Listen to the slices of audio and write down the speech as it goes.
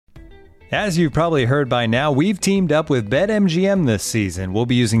As you've probably heard by now, we've teamed up with BetMGM this season. We'll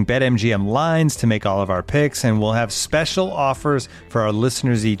be using BetMGM lines to make all of our picks, and we'll have special offers for our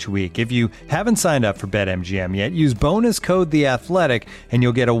listeners each week. If you haven't signed up for BetMGM yet, use bonus code The Athletic, and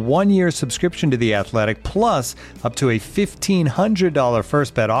you'll get a 1-year subscription to The Athletic, plus up to a $1,500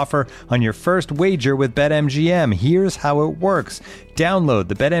 first bet offer on your first wager with BetMGM. Here's how it works. Download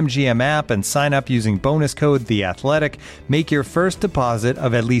the BetMGM app and sign up using bonus code The Athletic. Make your first deposit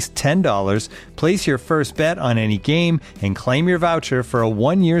of at least $10. Place your first bet on any game and claim your voucher for a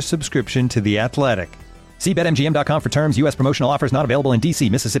 1-year subscription to The Athletic. See BetMGM.com for terms. U.S. promotional offers not available in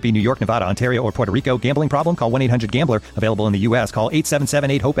D.C., Mississippi, New York, Nevada, Ontario, or Puerto Rico. Gambling problem? Call 1-800-GAMBLER. Available in the U.S. Call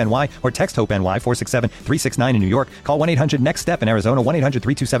 877-8-HOPE-NY or text HOPE-NY 467-369 in New York. Call 1-800-NEXT-STEP in Arizona.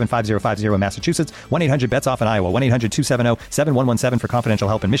 1-800-327-5050 in Massachusetts. 1-800-BETS-OFF in Iowa. 1-800-270-7117 for confidential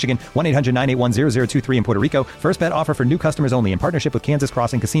help in Michigan. 1-800-981-0023 in Puerto Rico. First bet offer for new customers only in partnership with Kansas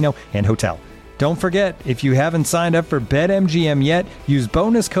Crossing Casino and Hotel. Don't forget, if you haven't signed up for BetMGM yet, use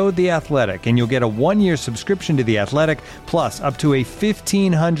bonus code The Athletic, and you'll get a 1-year subscription to The Athletic, plus up to a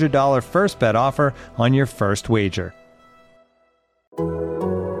 $1,500 first bet offer on your first wager.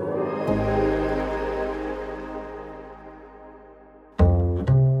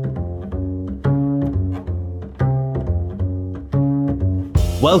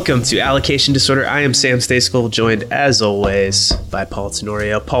 Welcome to Allocation Disorder. I am Sam Stayskool, joined as always by Paul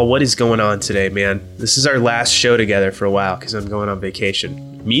Tenorio. Paul, what is going on today, man? This is our last show together for a while because I'm going on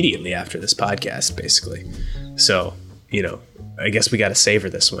vacation immediately after this podcast, basically. So, I guess we got to savor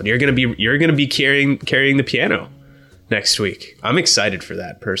this one. You're gonna be carrying the piano next week. I'm excited for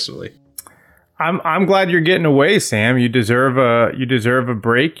that personally. I'm glad you're getting away, Sam. You deserve a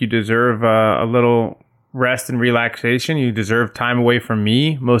break. You deserve a little rest and relaxation. You deserve time away from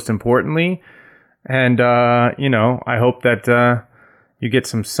me, most importantly. And, I hope that you get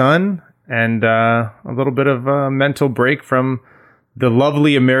some sun and a little bit of a mental break from the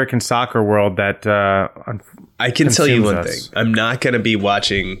lovely American soccer world that I can tell you one thing. I'm not going to be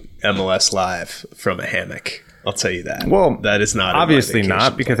watching MLS Live from a hammock. I'll tell you that. Well, that is not obviously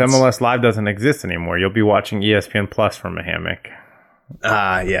not, because MLS Live doesn't exist anymore. You'll be watching ESPN Plus from a hammock.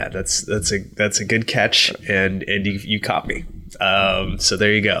 Yeah, that's a good catch, and you caught me. So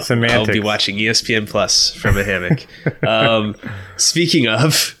there you go. Semantics. I'll be watching ESPN Plus from a hammock. Speaking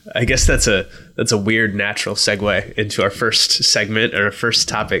of, I guess that's a weird natural segue into our first segment or our first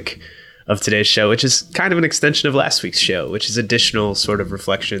topic of today's show, which is kind of an extension of last week's show, which is additional sort of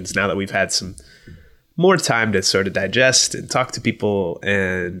reflections now that we've had some more time to sort of digest and talk to people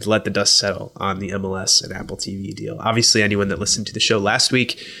and let the dust settle on the MLS and Apple TV deal. Obviously, anyone that listened to the show last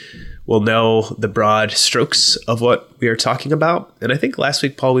week will know the broad strokes of what we are talking about. And I think last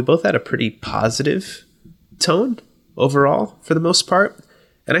week, Paul, we both had a pretty positive tone overall for the most part.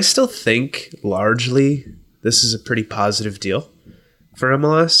 And I still think largely this is a pretty positive deal for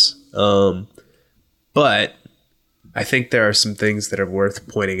MLS. But I think there are some things that are worth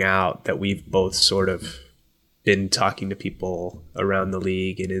pointing out that we've both sort of been talking to people around the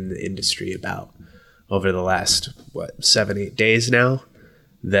league and in the industry about over the last, 7-8 days now,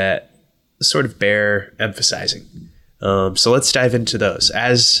 that sort of bear emphasizing. So let's dive into those.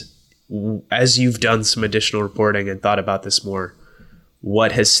 As you've done some additional reporting and thought about this more,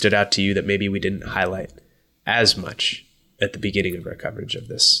 what has stood out to you that maybe we didn't highlight as much at the beginning of our coverage of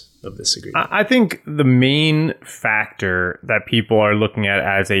this agreement? I think the main factor that people are looking at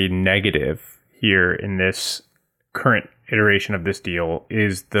as a negative here in this current iteration of this deal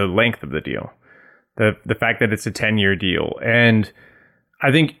is the length of the deal. The fact that it's a 10-year deal. And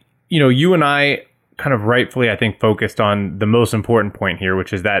I think, you and I kind of rightfully, I think, focused on the most important point here,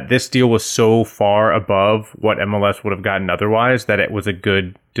 which is that this deal was so far above what MLS would have gotten otherwise that it was a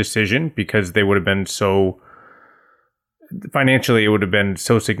good decision, because they would have been so... financially, it would have been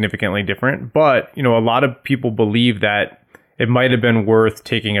so significantly different. But, a lot of people believe that it might have been worth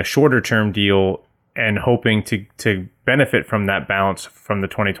taking a shorter term deal and hoping to benefit from that bounce from the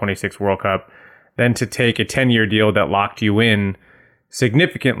 2026 World Cup than to take a 10-year deal that locked you in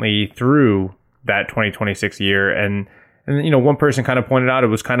significantly through that 2026 year. And one person kind of pointed out it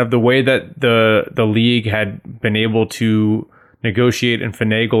was kind of the way that the league had been able to negotiate and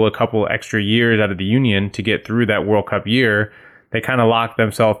finagle a couple extra years out of the union to get through that World Cup year. They kind of locked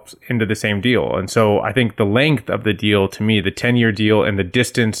themselves into the same deal. And so I think the length of the deal, to me, the 10-year deal and the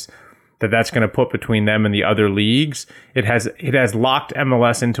distance that's going to put between them and the other leagues, it has locked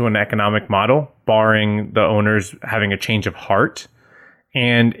MLS into an economic model, barring the owners having a change of heart.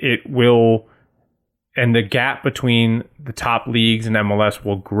 And the gap between the top leagues and MLS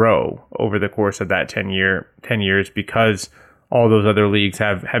will grow over the course of that 10 years, because all those other leagues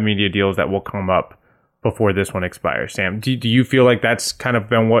have media deals that will come up before this one expires. Sam, do you feel like that's kind of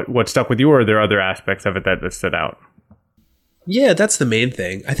been what stuck with you, or are there other aspects of it that stood out? Yeah, that's the main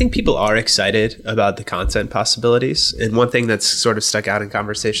thing. I think people are excited about the content possibilities. And one thing that's sort of stuck out in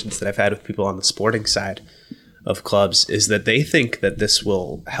conversations that I've had with people on the sporting side of clubs is that they think that this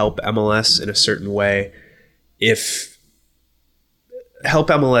will help MLS in a certain way, help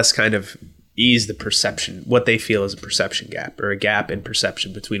MLS kind of ease the perception, what they feel is a perception gap, or a gap in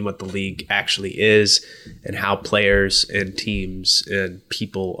perception between what the league actually is and how players and teams and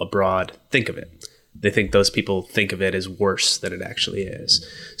people abroad think of it. They think those people think of it as worse than it actually is.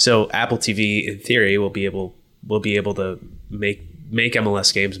 So Apple TV, in theory, will be able to make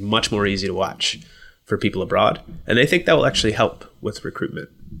MLS games much more easy to watch for people abroad, and they think that will actually help with recruitment.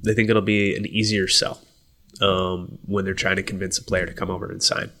 They think it'll be an easier sell when they're trying to convince a player to come over and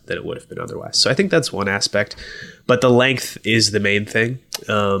sign than it would have been otherwise. So I think that's one aspect, but the length is the main thing.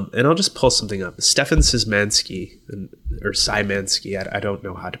 And I'll just pull something up. Stefan Szymanski, or Szymanski, I don't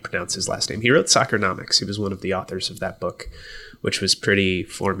know how to pronounce his last name. He wrote Soccernomics. He was one of the authors of that book, which was pretty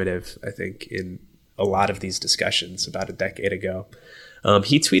formative, I think, in a lot of these discussions about a decade ago.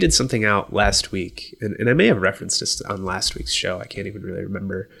 He tweeted something out last week, and I may have referenced this on last week's show. I can't even really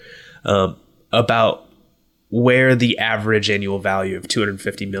remember, about where the average annual value of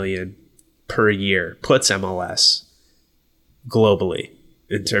 $250 million per year puts MLS globally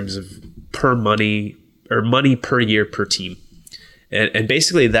in terms of money per year per team. And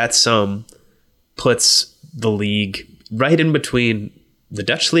basically that sum puts the league right in between the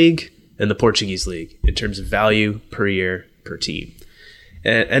Dutch league and the Portuguese league in terms of value per year per team.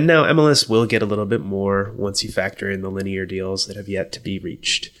 And now MLS will get a little bit more once you factor in the linear deals that have yet to be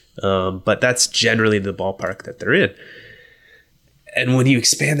reached. But that's generally the ballpark that they're in. And when you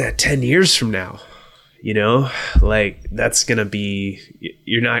expand that 10 years from now, like that's going to be,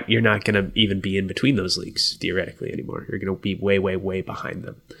 you're not going to even be in between those leagues theoretically anymore. You're going to be way, way, way behind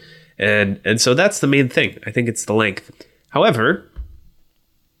them. And so that's the main thing. I think it's the length. However,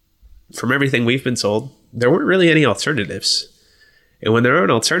 from everything we've been told, there weren't really any alternatives. And when there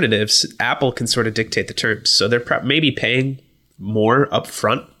aren't alternatives, Apple can sort of dictate the terms. So they're maybe paying more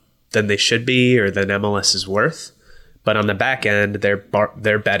upfront than they should be, or than MLS is worth. But on the back end, they're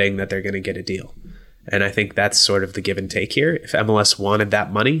betting that they're going to get a deal. And I think that's sort of the give and take here. If MLS wanted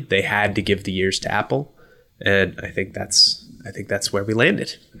that money, they had to give the years to Apple. And I think that's where we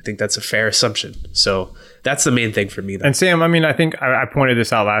landed. I think that's a fair assumption. So that's the main thing for me, though. And Sam, I think I pointed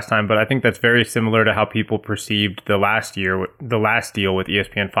this out last time, but I think that's very similar to how people perceived the last deal with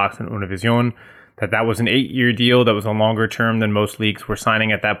ESPN, Fox, and Univision. That was an 8-year deal that was a longer term than most leagues were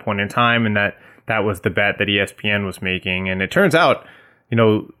signing at that point in time, and that was the bet that ESPN was making. And it turns out,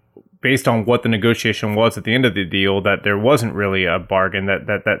 based on what the negotiation was at the end of the deal, that there wasn't really a bargain,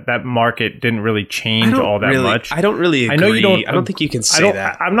 that market didn't really change all that much. I don't really agree. I know you don't. I don't think you can say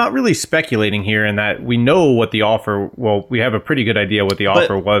that. I'm not really speculating here in that we know what the offer, we have a pretty good idea what the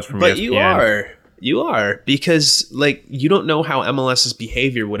offer was from ESPN. But you are, because you don't know how MLS's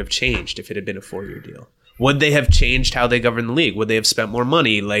behavior would have changed if it had been a 4-year deal. Would they have changed how they govern the league? Would they have spent more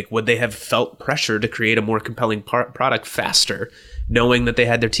money? Would they have felt pressure to create a more compelling product faster, knowing that they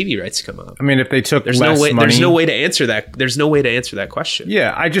had their TV rights come up? I mean, if they took less money, there's no way to answer that. There's no way to answer that question.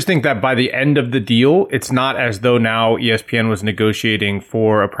 Yeah, I just think that by the end of the deal, it's not as though now ESPN was negotiating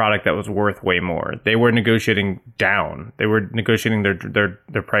for a product that was worth way more. They were negotiating down. They were negotiating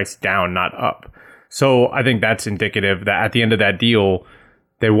their price down, not up. So I think that's indicative that at the end of that deal,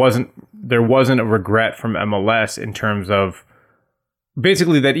 there wasn't a regret from MLS in terms of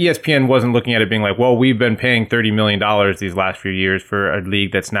basically that ESPN wasn't looking at it being like, well, we've been paying $30 million these last few years for a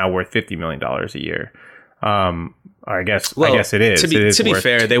league that's now worth $50 million a year. I guess it is. To be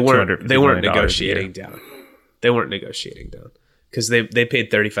fair, they weren't negotiating down. They weren't negotiating down because they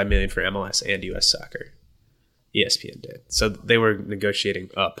paid $35 million for MLS and US Soccer. ESPN did, so they were negotiating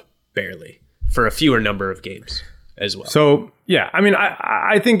up barely for a fewer number of games as well. So, yeah, I mean,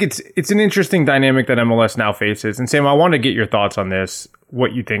 I think it's an interesting dynamic that MLS now faces. And Sam, I want to get your thoughts on this,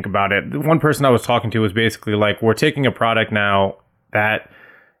 what you think about it. One person I was talking to was basically like, we're taking a product now that,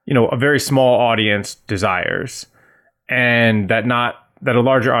 a very small audience desires and that a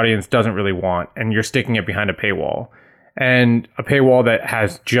larger audience doesn't really want, and you're sticking it behind a paywall. And a paywall that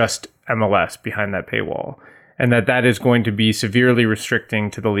has just MLS behind that paywall. And that is going to be severely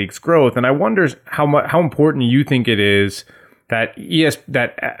restricting to the league's growth. And I wonder how important you think it is that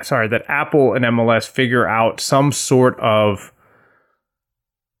Apple and MLS figure out some sort of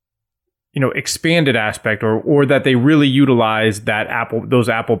expanded aspect, or that they really utilize those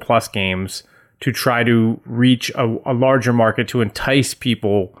Apple Plus games to try to reach a larger market to entice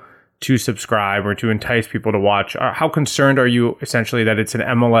people to subscribe or to entice people to watch? How concerned are you essentially that it's an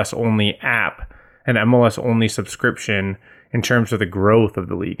MLS only app, an MLS only subscription in terms of the growth of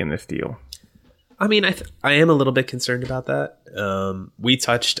the league in this deal? I mean, I am a little bit concerned about that. We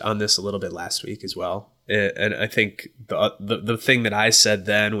touched on this a little bit last week as well. And I think the thing that I said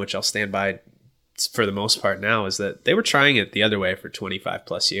then, which I'll stand by for the most part now, is that they were trying it the other way for 25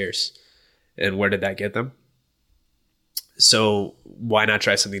 plus years. And where did that get them? So why not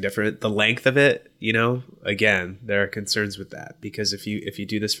try something different? The length of it, again, there are concerns with that, because if you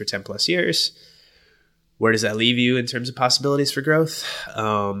do this for 10 plus years, where does that leave you in terms of possibilities for growth?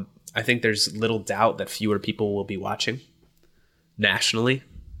 I think there's little doubt that fewer people will be watching nationally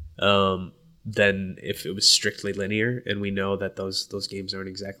than if it was strictly linear. And we know that those games aren't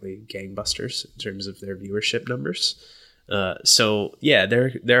exactly gangbusters in terms of their viewership numbers. So yeah,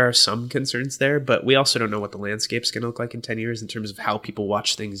 there are some concerns there, but we also don't know what the landscape's going to look like in 10 years in terms of how people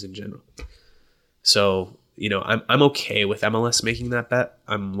watch things in general. So, I'm okay with MLS making that bet.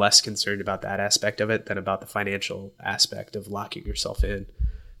 I'm less concerned about that aspect of it than about the financial aspect of locking yourself in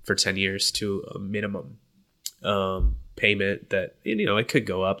for 10 years to a minimum payment that, it could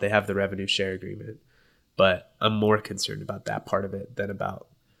go up. They have the revenue share agreement, but I'm more concerned about that part of it than about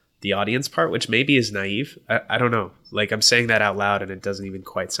the audience part, which maybe is naive. I don't know. Like, I'm saying that out loud and it doesn't even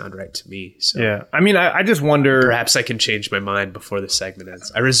quite sound right to me. So yeah. I mean, I just wonder. Perhaps I can change my mind before the segment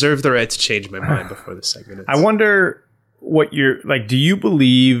ends. I reserve the right to change my mind before the segment ends. I wonder what do you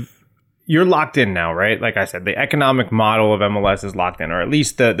believe you're locked in now, right? Like I said, the economic model of MLS is locked in, or at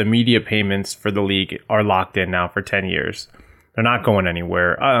least the media payments for the league are locked in now for 10 years. They're not going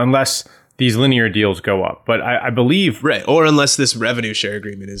anywhere unless these linear deals go up. But I believe... Right. Or unless this revenue share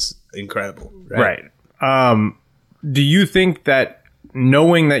agreement is incredible. Right. Do you think that,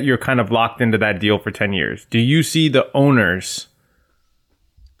 knowing that you're kind of locked into that deal for 10 years, do you see the owners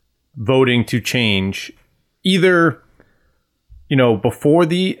voting to change either, before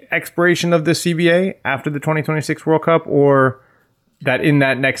the expiration of the CBA after the 2026 World Cup, or that in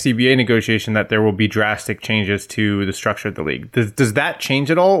that next CBA negotiation that there will be drastic changes to the structure of the league? Does that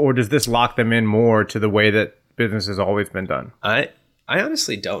change at all, or does this lock them in more to the way that business has always been done? I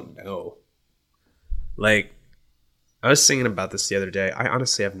honestly don't know. Like, I was thinking about this the other day. I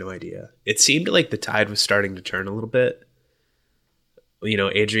honestly have no idea. It seemed like the tide was starting to turn a little bit.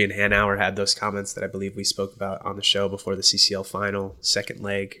 Adrian Hanauer had those comments that I believe we spoke about on the show before the CCL final, second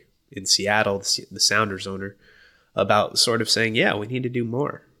leg in Seattle, the Sounders owner, about sort of saying, yeah, we need to do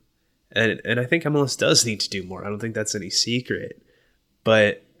more. And I think MLS does need to do more. I don't think that's any secret.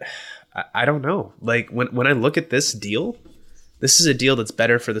 But I don't know. Like, when I look at this deal, this is a deal that's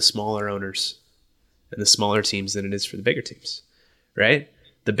better for the smaller owners and the smaller teams than it is for the bigger teams, right?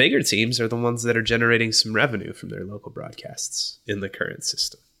 The bigger teams are the ones that are generating some revenue from their local broadcasts in the current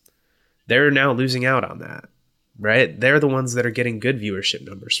system. They're now losing out on that. Right? They're the ones that are getting good viewership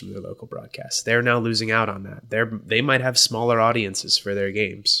numbers from their local broadcasts. They're now losing out on that. They might have smaller audiences for their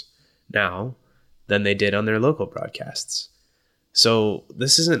games now than they did on their local broadcasts. So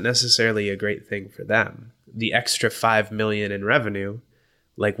this isn't necessarily a great thing for them. The extra $5 million in revenue,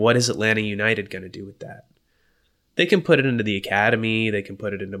 like, what is Atlanta United going to do with that? They can put it into the academy. They can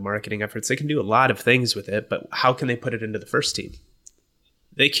put it into marketing efforts. They can do a lot of things with it, but how can they put it into the first team?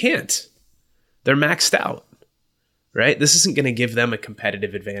 They can't. They're maxed out. Right? This isn't going to give them a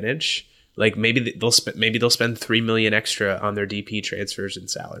competitive advantage. Like, maybe they'll spend $3 million extra on their DP transfers and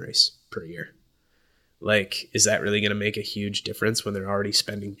salaries per year. Like, is that really going to make a huge difference when they're already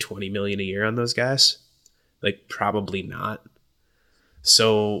spending $20 million a year on those guys? Like, probably not.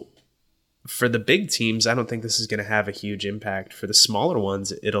 So for the big teams, I don't think this is going to have a huge impact. For the smaller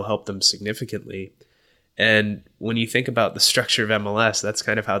ones, it'll help them significantly. And when you think about the structure of MLS, that's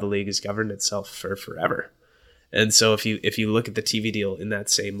kind of how the league has governed itself for forever. And so if you look at the TV deal in that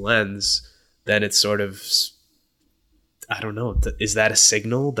same lens, then it's sort of, I don't know, is that a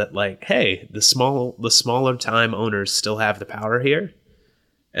signal that, like, hey, the smaller time owners still have the power here,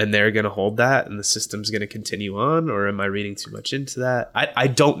 and they're going to hold that, and the system's going to continue on? Or am I reading too much into that? I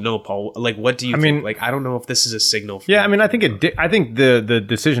don't know, Paul. Like, what do you think? Like, I don't know if this is a signal. Yeah, I mean, I think the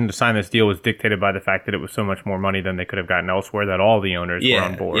decision to sign this deal was dictated by the fact that it was so much more money than they could have gotten elsewhere, that all the owners were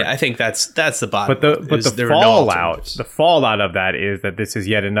on board. Yeah, I think that's the bottom. But the fallout of that is that this is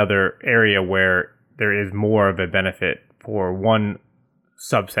yet another area where there is more of a benefit for one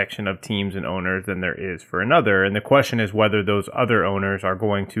subsection of teams and owners than there is for another. And the question is whether those other owners are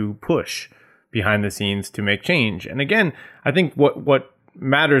going to push behind the scenes to make change. And again, I think what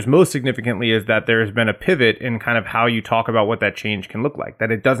matters most significantly is that there has been a pivot in kind of how you talk about what that change can look like.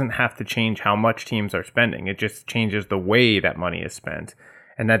 That it doesn't have to change how much teams are spending. It just changes the way that money is spent.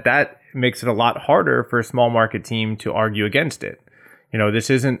 And that makes it a lot harder for a small market team to argue against it. You know, this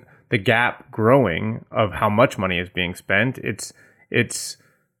isn't the gap growing of how much money is being spent. It's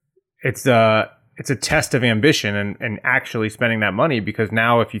a test of ambition and actually spending that money, because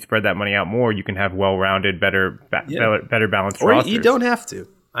now if you spread that money out more, you can have well-rounded, better balanced or rosters. You don't have to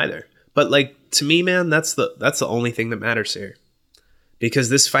either. But like, to me, man, that's the only thing that matters here, because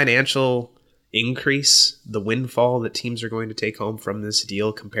this financial increase, the windfall that teams are going to take home from this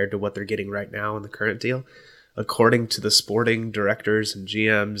deal compared to what they're getting right now in the current deal, according to the sporting directors and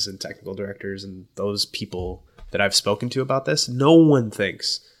GMs and technical directors and those people that I've spoken to about this, no one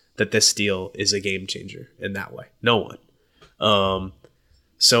thinks that this deal is a game changer in that way. No one.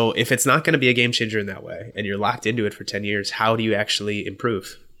 So if it's not going to be a game changer in that way, and you're locked into it for 10 years, how do you actually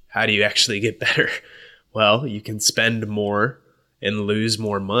improve? How do you actually get better? Well, you can spend more and lose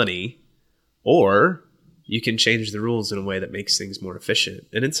more money, or you can change the rules in a way that makes things more efficient.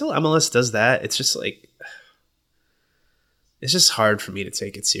 And until MLS does that, it's just like, it's just hard for me to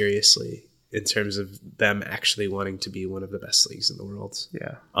take it seriously in terms of them actually wanting to be one of the best leagues in the world.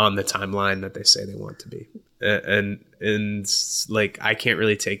 Yeah. On the timeline that they say they want to be. And like, I can't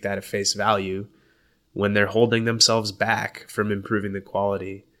really take that at face value when they're holding themselves back from improving the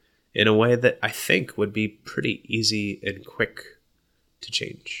quality in a way that I think would be pretty easy and quick to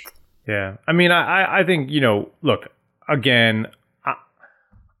change. Yeah. I mean, I think, you know, look, again,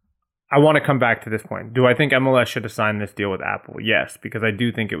 I want to come back to this point. Do I think MLS should have signed this deal with Apple? Yes, because I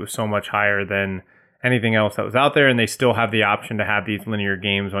do think it was so much higher than anything else that was out there, and they still have the option to have these linear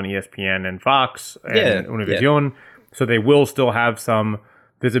games on ESPN and Fox and Univision, so they will still have some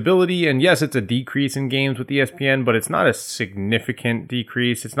visibility. And yes, it's a decrease in games with ESPN, but it's not a significant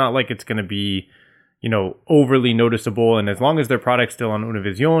decrease. It's not like it's going to be, you know, overly noticeable. And as long as their product's still on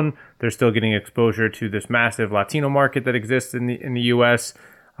Univision, they're still getting exposure to this massive Latino market that exists in the U.S.,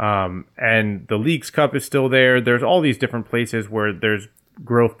 and the Leagues Cup is still there. There's all these different places where there's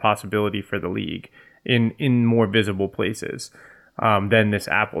growth possibility for the league in more visible places than this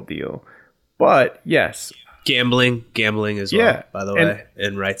Apple deal. But yes, gambling as well, by the way,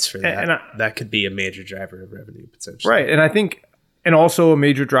 and rights for that. That could be a major driver of revenue potentially. Right, and I think, and also a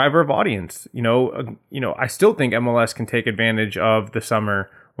major driver of audience. You know, I still think MLS can take advantage of the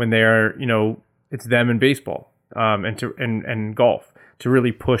summer when they're, you know, it's them and baseball, and golf, to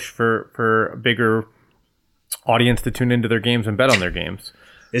really push for a bigger audience to tune into their games and bet on their games.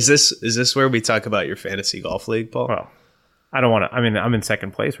 Is this where we talk about your fantasy golf league, Paul? Well, I don't want to. I mean, I'm in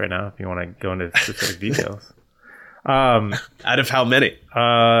second place right now. If you want to go into specific details, out of how many?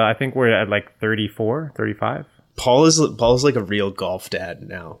 I think we're at like 34, 35. Paul is like a real golf dad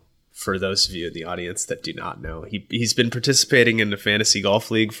now. For those of you in the audience that do not know, he's been participating in the fantasy golf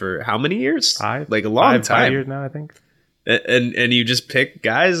league for how many years? Like a long time. 5 years now, I think. And you just pick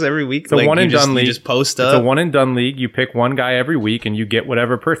guys every week. It's a one and done league. You just post up. It's a one and done league. You pick one guy every week, and you get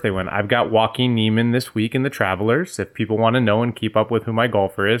whatever purse they win. I've got Joaquin Neiman this week in the Travelers. If people want to know and keep up with who my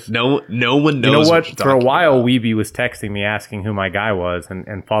golfer is, no one knows. You know what? For a while, Weeby was texting me asking who my guy was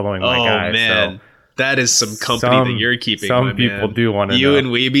and following my guy. Oh man, so that is some company that you're keeping. Some people do want to know. You and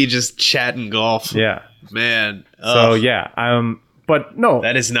Weeby just chatting golf. Yeah, man. So yeah, but no,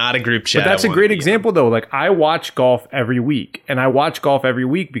 that is not a group chat. But that's a great example, though. Like, I watch golf every week, and I watch golf every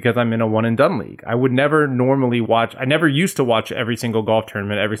week because I'm in a one and done league. I would never normally watch. I never used to watch every single golf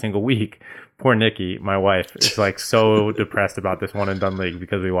tournament every single week. Poor Nikki, my wife, is like so depressed about this one and done league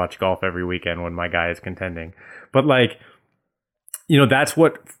because we watch golf every weekend when my guy is contending. But like, you know, that's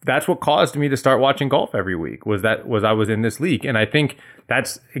what caused me to start watching golf every week was I was in this league. And I think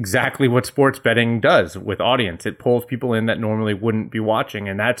that's exactly what sports betting does with audience. It pulls people in that normally wouldn't be watching.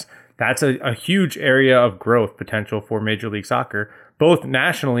 And that's a huge area of growth potential for Major League Soccer, both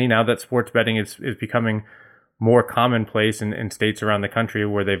nationally, now that sports betting is becoming more commonplace in states around the country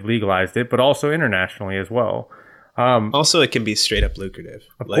where they've legalized it, but also internationally as well. Also, it can be straight up lucrative.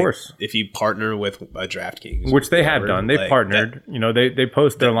 Of course. If you partner with a DraftKings. Which they have done. They've partnered. You know, they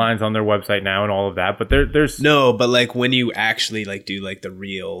post their lines on their website now and all of that. But there's... No, but like when you actually like do like the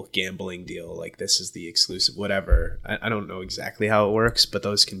real gambling deal, like this is the exclusive whatever. I don't know exactly how it works, but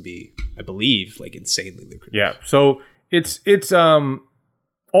those can be, I believe, like insanely lucrative. Yeah. So it's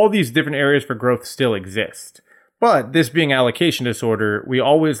all these different areas for growth still exist. But this being allocation disorder, we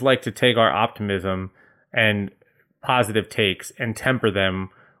always like to take our optimism and positive takes and temper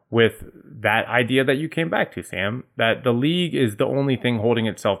them with that idea that you came back to, Sam, that the league is the only thing holding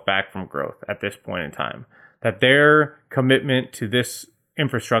itself back from growth at this point in time, that their commitment to this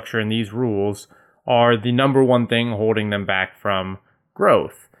infrastructure and these rules are the number one thing holding them back from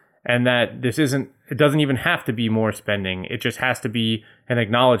growth. And that it doesn't even have to be more spending. It just has to be an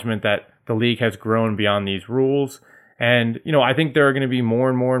acknowledgement that the league has grown beyond these rules. And, I think there are going to be more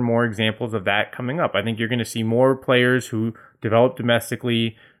and more and more examples of that coming up. I think you're going to see more players who develop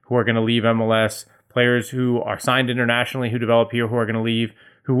domestically who are going to leave MLS, players who are signed internationally who develop here who are going to leave,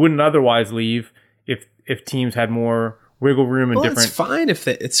 who wouldn't otherwise leave if teams had more wiggle room and different.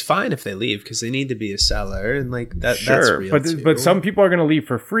 It's fine if they leave because they need to be a seller and like that. Sure, that's real but some people are going to leave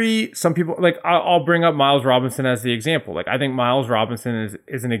for free. Some people I'll bring up Miles Robinson as the example. Like I think Miles Robinson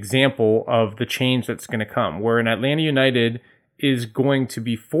is an example of the change that's going to come, where an Atlanta United is going to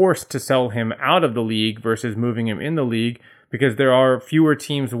be forced to sell him out of the league versus moving him in the league because there are fewer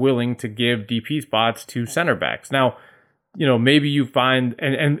teams willing to give DP spots to center backs. Now, maybe you find,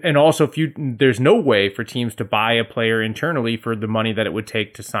 and also there's no way for teams to buy a player internally for the money that it would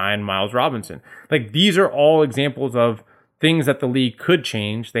take to sign Miles Robinson. Like these are all examples of things that the league could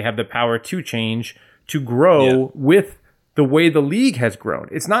change. They have the power to change, to grow with the way the league has grown.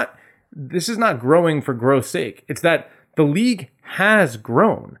 This is not growing for growth's sake. It's that the league has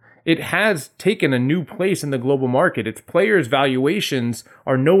grown. It has taken a new place in the global market. Its players' valuations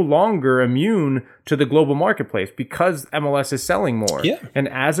are no longer immune to the global marketplace because MLS is selling more. Yeah. And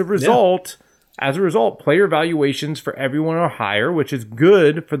as a result, player valuations for everyone are higher, which is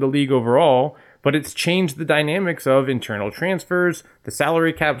good for the league overall, but it's changed the dynamics of internal transfers, the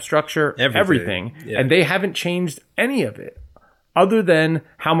salary cap structure, everything. Yeah. And they haven't changed any of it, other than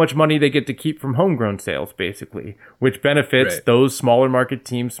how much money they get to keep from homegrown sales, basically, which benefits those smaller market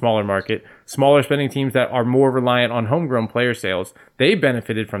teams, smaller spending teams that are more reliant on homegrown player sales. They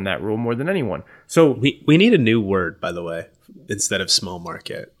benefited from that rule more than anyone. So we need a new word, by the way, instead of small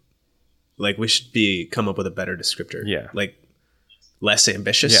market. Like we should come up with a better descriptor. Yeah. Like less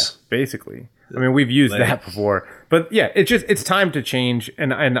ambitious. Yeah, basically. I mean, we've used that before, but yeah, it's time to change.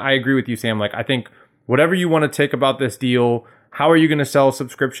 And I agree with you, Sam. Like, I think whatever you want to take about this deal, how are you going to sell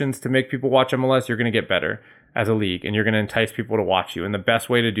subscriptions to make people watch MLS? You're going to get better as a league, and you're going to entice people to watch you. And the best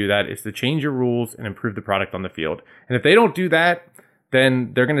way to do that is to change your rules and improve the product on the field. And if they don't do that,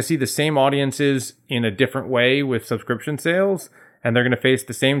 then they're going to see the same audiences in a different way with subscription sales, and they're going to face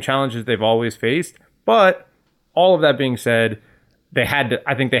the same challenges they've always faced. But all of that being said,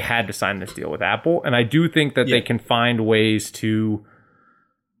 I think they had to sign this deal with Apple, and I do think that they can find ways to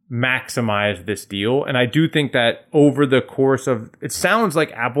maximize this deal. And I do think that over the course of, it sounds like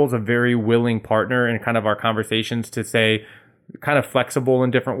Apple's a very willing partner in kind of our conversations to say, kind of flexible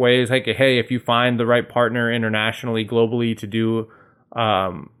in different ways. Like, hey, if you find the right partner internationally, globally to do,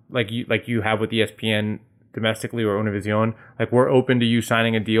 like you have with ESPN domestically or Univision, like we're open to you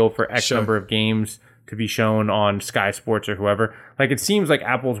signing a deal for X number of games to be shown on Sky Sports or whoever. Like, it seems like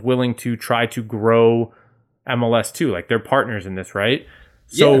Apple's willing to try to grow MLS too. Like, they're partners in this, right?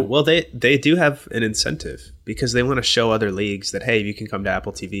 So, yeah, well, they do have an incentive because they want to show other leagues that, hey, you can come to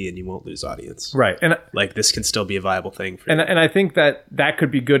Apple TV and you won't lose audience. Right. And like this can still be a viable thing for you. And I think that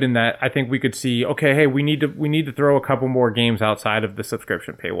could be good in that I think we could see, okay, hey, we need to throw a couple more games outside of the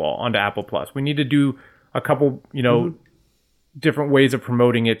subscription paywall onto Apple Plus. We need to do a couple, different ways of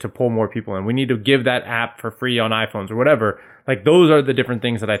promoting it to pull more people in. We need to give that app for free on iPhones or whatever. Like, those are the different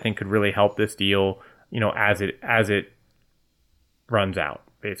things that I think could really help this deal, as it runs out,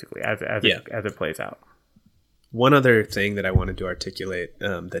 basically, as it plays out. One other thing that I wanted to articulate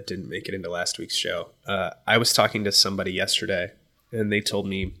that didn't make it into last week's show. I was talking to somebody yesterday, and they told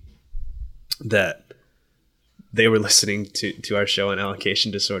me that they were listening to our show on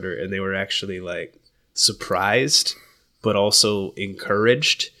allocation disorder, and they were actually like surprised, but also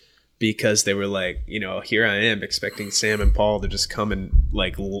encouraged, because they were like, here I am expecting Sam and Paul to just come and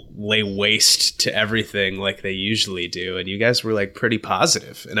like lay waste to everything like they usually do. And you guys were like pretty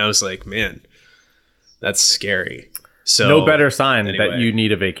positive. And I was like, man, that's scary. So no better sign that you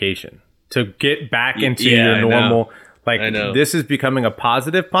need a vacation to get back into your normal. Like, this is becoming a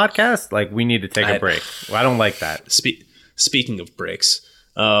positive podcast. Like, we need to take a break. Well, I don't like that. Speaking of breaks,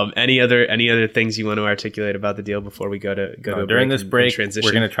 any other things you want to articulate about the deal before we go to during this break?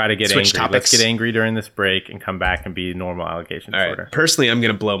 We're going to try to get Switch angry. Topics. Let's get angry during this break and come back and be normal allocation disorder. Right. Personally, I'm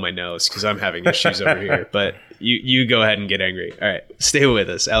going to blow my nose because I'm having issues over here. But you go ahead and get angry. All right, stay with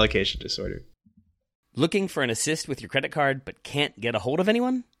us. Allocation disorder. Looking for an assist with your credit card but can't get a hold of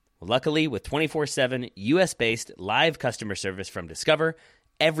anyone? Luckily, with 24/7 US-based live customer service from Discover,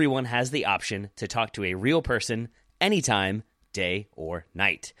 everyone has the option to talk to a real person anytime, day or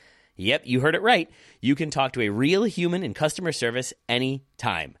night. Yep, you heard it right. You can talk to a real human in customer service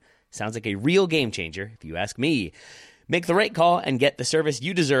anytime. Sounds like a real game changer, if you ask me. Make the right call and get the service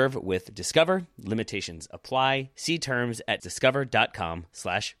you deserve with Discover. Limitations apply. See terms at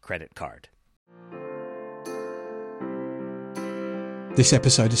discover.com/creditcard. This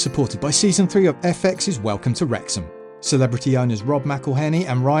episode is supported by Season 3 of FX's Welcome to Wrexham. Celebrity owners Rob McElhenney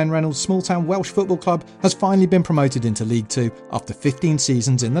and Ryan Reynolds' small-town Welsh football club has finally been promoted into League 2 after 15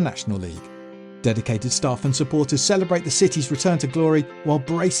 seasons in the National League. Dedicated staff and supporters celebrate the city's return to glory while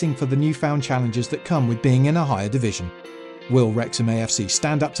bracing for the newfound challenges that come with being in a higher division. Will Wrexham AFC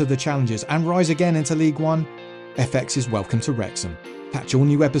stand up to the challenges and rise again into League 1? FX's Welcome to Wrexham. Catch all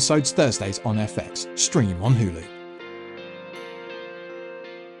new episodes Thursdays on FX. Stream on Hulu.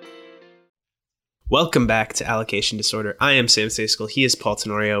 Welcome back to Allocation Disorder. I am Sam Saskel. He is Paul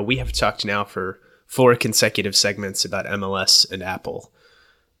Tenorio. We have talked now for 4 consecutive segments about MLS and Apple.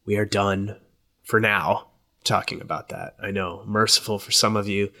 We are done for now talking about that. I know, merciful for some of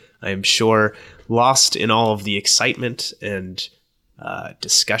you. I am sure lost in all of the excitement and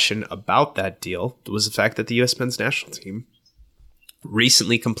discussion about that deal was the fact that the U.S. men's national team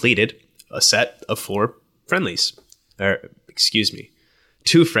recently completed a set of 4 friendlies. 2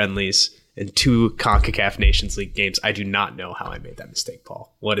 friendlies and 2 CONCACAF Nations League games. I do not know how I made that mistake,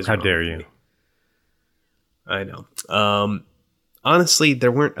 Paul. What is How wrong dare with you? me? I know. Honestly,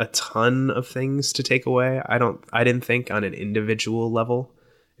 there weren't a ton of things to take away. I didn't think on an individual level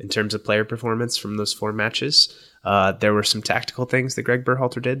in terms of player performance from those 4 matches. There were some tactical things that Greg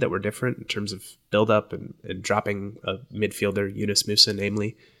Berhalter did that were different in terms of build-up and dropping a midfielder, Yunus Musa,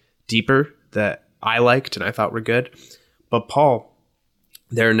 namely, deeper, that I liked and I thought were good. But Paul,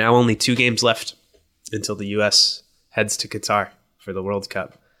 there are now only 2 games left until the U.S. heads to Qatar for the World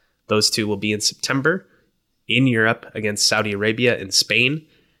Cup. Those 2 will be in September in Europe against Saudi Arabia and Spain,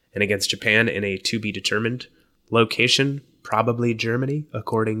 and against Japan in a to-be-determined location, probably Germany,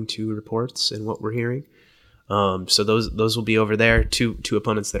 according to reports and what we're hearing. So those will be over there, two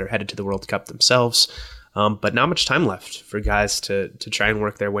opponents that are headed to the World Cup themselves. But not much time left for guys to try and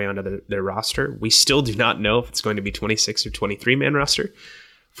work their way onto their roster. We still do not know if it's going to be 26 or 23-man roster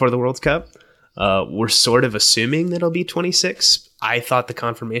for the World Cup. We're sort of assuming that it'll be 26. I thought the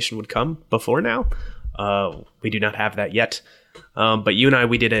confirmation would come before now. We do not have that yet. But you and I,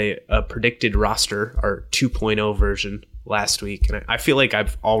 we did a predicted roster, our 2.0 version last week. And I feel like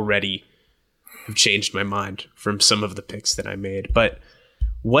I've already have changed my mind from some of the picks that I made. But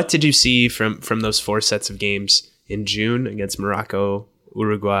what did you see from those 4 sets of games in June against Morocco,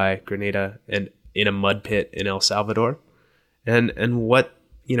 Uruguay, Grenada, and in a mud pit in El Salvador? And what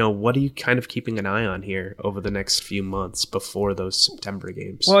are you kind of keeping an eye on here over the next few months before those September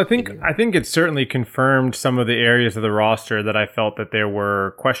games? Well, I think it certainly confirmed some of the areas of the roster that I felt that there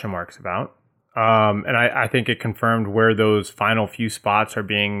were question marks about. And I think it confirmed where those final few spots are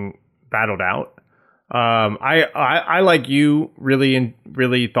being battled out. I like you really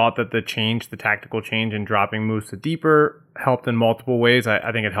thought that the tactical change in dropping Musa deeper helped in multiple ways.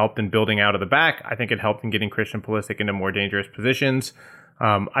 I think it helped in building out of the back. I think it helped in getting Christian Pulisic into more dangerous positions.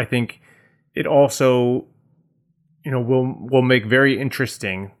 I think it also, will make very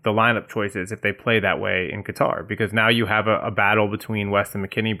interesting the lineup choices if they play that way in Qatar, because now you have a battle between Weston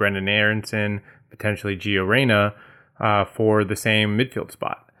McKennie, Brendan Aronson, potentially Gio Reyna for the same midfield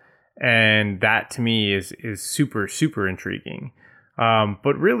spot. And that to me is super, super intriguing.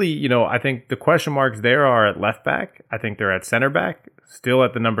 But really, I think the question marks there are at left back. I think they're at center back, still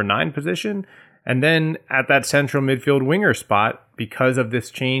at the number 9 position. And then at that central midfield winger spot, because of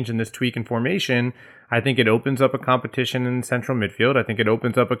this change and this tweak in formation, I think it opens up a competition in central midfield. I think it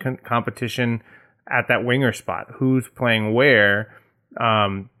opens up a competition at that winger spot. Who's playing where?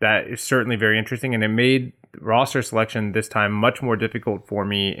 That is certainly very interesting. And it made roster selection this time much more difficult for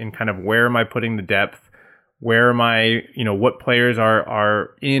me in kind of where am I putting the depth? Where am I, what players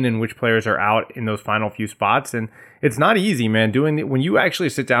are in and which players are out in those final few spots. And it's not easy, man. When you actually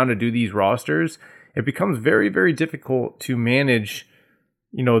sit down to do these rosters, it becomes very, very difficult to manage,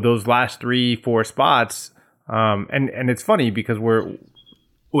 those last 3-4 spots. And it's funny because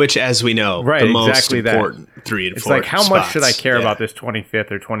which, as we know, right, the most exactly important that. 3 to 4 It's like, how spots. much should I care about this 25th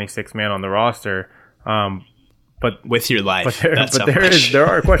or 26th man on the roster? But with your life, there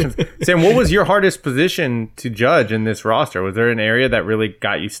are questions. Sam, what was your hardest position to judge in this roster? Was there an area that really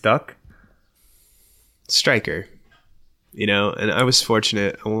got you stuck? Striker, and I was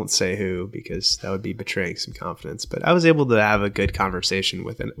fortunate. I won't say who because that would be betraying some confidence. But I was able to have a good conversation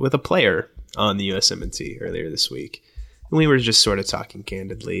with a player on the USMNT earlier this week, and we were just sort of talking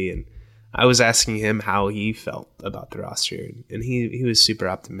candidly. And I was asking him how he felt about the roster, and he was super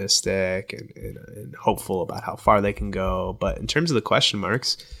optimistic and hopeful about how far they can go. But in terms of the question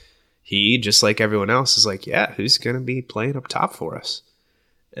marks, he, just like everyone else, is like, yeah, who's going to be playing up top for us?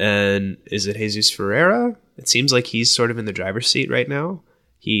 And is it Jesus Ferreira? It seems like he's sort of in the driver's seat right now.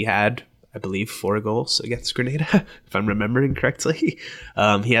 He had, I believe, 4 goals against Grenada, if I'm remembering correctly.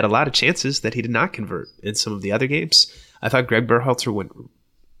 He had a lot of chances that he did not convert in some of the other games. I thought Greg Berhalter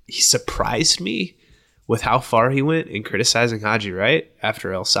he surprised me with how far he went in criticizing Haji Wright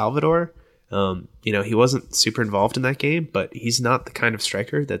after El Salvador. He wasn't super involved in that game, but he's not the kind of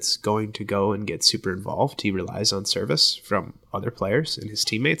striker that's going to go and get super involved. He relies on service from other players and his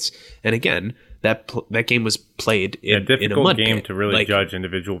teammates. And again, that game was played in a difficult game pit. to really judge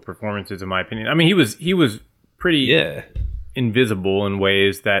individual performances, in my opinion. I mean, he was pretty invisible in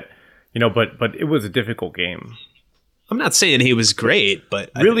ways that, but it was a difficult game. I'm not saying he was great,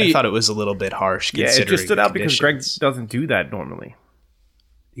 but really, I thought it was a little bit harsh. Yeah, it just stood out because Greg doesn't do that normally.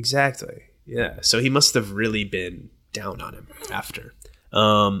 Exactly. Yeah. So he must have really been down on him after.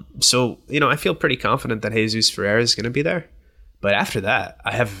 I feel pretty confident that Jesus Ferreira is going to be there. But after that,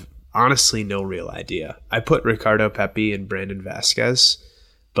 I have honestly no real idea. I put Ricardo Pepi and Brandon Vasquez,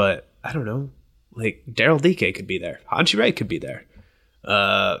 but I don't know. Like, Daryl Dike could be there. Haji Wright could be there.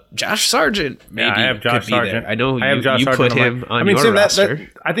 Josh Sargent maybe I have Josh Sargent. I know you put him on your roster.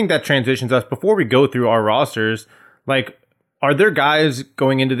 I think that transitions us. Before we go through our rosters, like, are there guys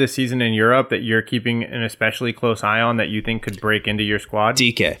going into this season in Europe that you're keeping an especially close eye on that you think could break into your squad?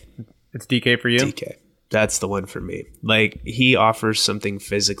 DK. It's DK for you? DK. That's the one for me. Like, he offers something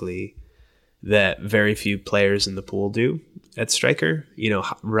physically that very few players in the pool do at striker.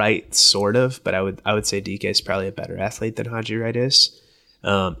 Wright sort of, but I would say DK is probably a better athlete than Haji Wright is.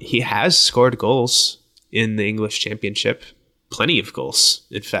 He has scored goals in the English Championship. Plenty of goals,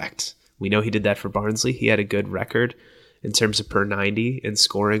 in fact. We know he did that for Barnsley. He had a good record in terms of per 90 in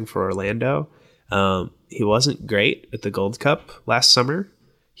scoring for Orlando. He wasn't great at the Gold Cup last summer.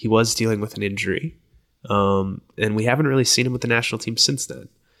 He was dealing with an injury. And we haven't really seen him with the national team since then.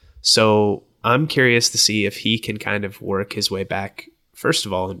 So I'm curious to see if he can kind of work his way back, first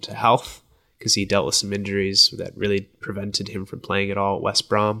of all, into health, because he dealt with some injuries that really prevented him from playing at all at West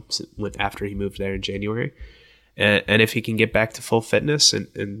Brom after he moved there in January. And if he can get back to full fitness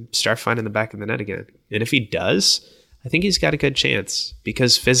and start finding the back of the net again. And if he does, I think he's got a good chance,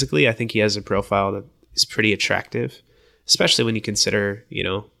 because physically I think he has a profile that is pretty attractive, especially when you consider,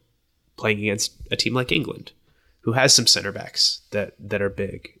 playing against a team like England, who has some center backs that are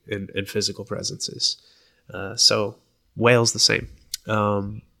big and physical presences. So Wales the same.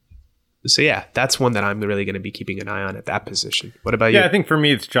 That's one that I'm really going to be keeping an eye on at that position. What about you? Yeah, I think for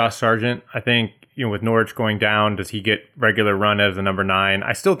me it's Josh Sargent. I think, with Norwich going down, does he get regular run as the number 9?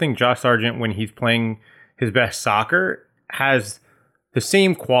 I still think Josh Sargent, when he's playing his best soccer, has the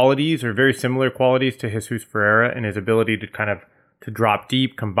same qualities or very similar qualities to Jesus Ferreira in his ability to kind of to drop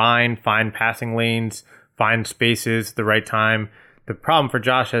deep, combine, find passing lanes, find spaces at the right time. The problem for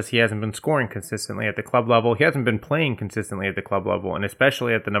Josh is he hasn't been scoring consistently at the club level. He hasn't been playing consistently at the club level, and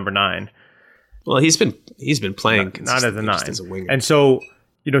especially at the number 9. Well, he's been playing not as a 9, just as a winger. And so,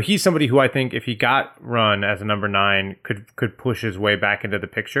 he's somebody who I think if he got run as a number 9 could push his way back into the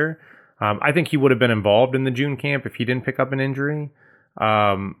picture. I think he would have been involved in the June camp if he didn't pick up an injury.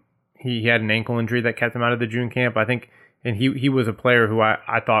 He had an ankle injury that kept him out of the June camp. I think, and he was a player who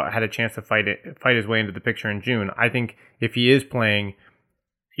I thought had a chance to fight his way into the picture in June. I think if he is playing,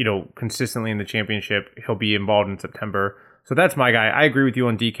 consistently in the championship, he'll be involved in September. So that's my guy. I agree with you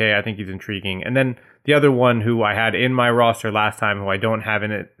on DK. I think he's intriguing. And then the other one who I had in my roster last time, who I don't have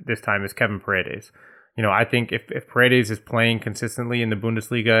in it this time, is Kevin Paredes. I think if Paredes is playing consistently in the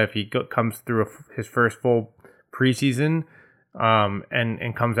Bundesliga, if he comes through his first full preseason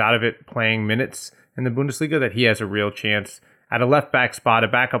and comes out of it playing minutes in the Bundesliga, that he has a real chance at a left-back spot, a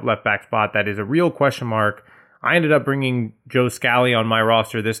backup left-back spot that is a real question mark. I ended up bringing Joe Scally on my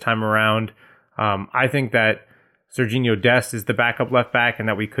roster this time around. I think that Serginho Dest is the backup left-back, and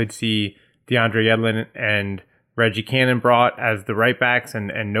that we could see DeAndre Yedlin and Reggie Cannon brought as the right backs and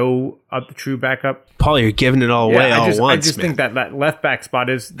no true backup. Paul, you're giving it all away all at once. I just think that left back spot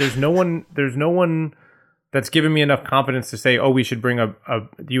is there's no one that's given me enough confidence to say, we should bring the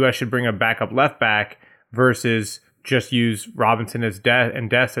US should bring a backup left back versus just use Robinson and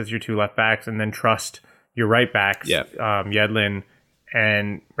Dest as your 2 left backs and then trust your right backs, Yedlin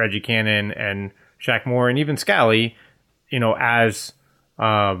and Reggie Cannon and Shaq Moore and even Scally, as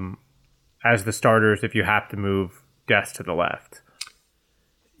the starters if you have to move Dest to the left.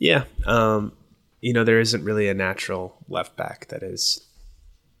 Yeah. There isn't really a natural left back that has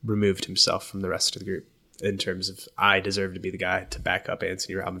removed himself from the rest of the group in terms of, I deserve to be the guy to back up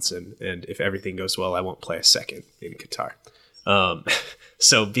Anthony Robinson, and if everything goes well, I won't play a second in Qatar.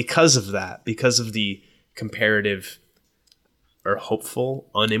 So because of that, because of the comparative or hopeful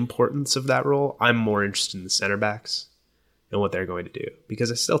unimportance of that role, I'm more interested in the center backs and what they're going to do,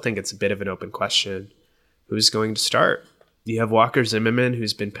 because I still think it's a bit of an open question who's going to start. You have Walker Zimmerman,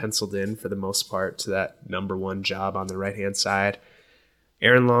 who's been penciled in for the most part to that number one job on the right-hand side.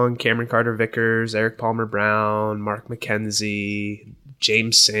 Aaron Long, Cameron Carter-Vickers, Eric Palmer-Brown, Mark McKenzie,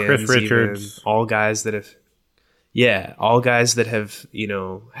 James Sands, Chris Richards. All guys that have,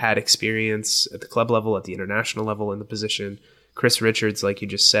 had experience at the club level, at the international level in the position. Chris Richards, like you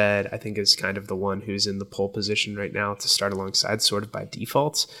just said, I think is kind of the one who's in the pole position right now to start alongside sort of by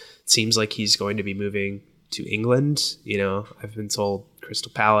default. It seems like he's going to be moving to England. I've been told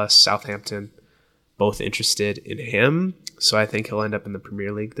Crystal Palace, Southampton, both interested in him. So I think he'll end up in the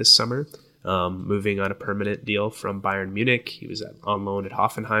Premier League this summer, moving on a permanent deal from Bayern Munich. He was on loan at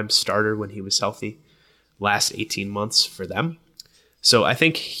Hoffenheim, starter when he was healthy, last 18 months for them. So I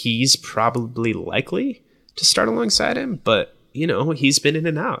think he's probably likely to start alongside him, but he's been in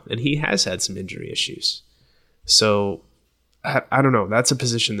and out, and he has had some injury issues. So I don't know. That's a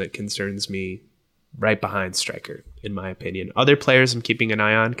position that concerns me right behind striker, in my opinion. Other players I'm keeping an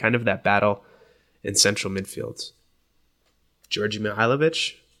eye on, kind of that battle in central midfield. Georgi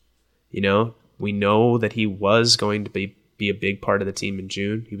Mihailovic, we know that he was going to be a big part of the team in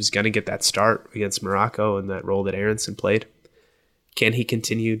June. He was going to get that start against Morocco in that role that Aronson played. Can he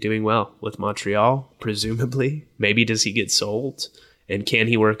continue doing well with Montreal? Presumably. Maybe does he get sold? And can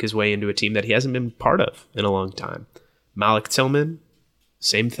he work his way into a team that he hasn't been part of in a long time? Malik Tillman,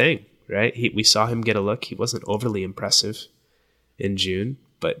 same thing, right? We saw him get a look. He wasn't overly impressive in June,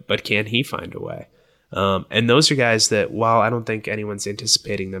 but can he find a way? And those are guys that, while I don't think anyone's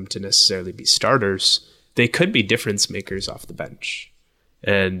anticipating them to necessarily be starters, they could be difference makers off the bench,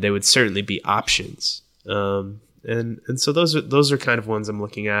 and they would certainly be options. And so those are kind of ones I'm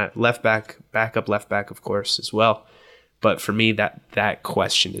looking at. Left back, backup left back, of course, as well. But for me, that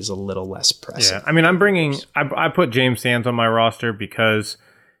question is a little less pressing. Yeah, I mean, I put James Sands on my roster because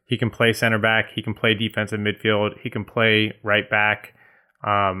he can play center back, he can play defensive midfield, he can play right back.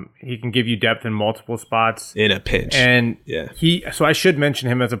 He can give you depth in multiple spots in a pinch. And so I should mention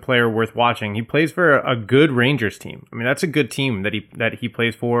him as a player worth watching. He plays for a good Rangers team. I mean, that's a good team that he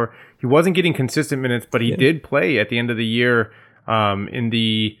plays for. He wasn't getting consistent minutes, but he did play at the end of the year in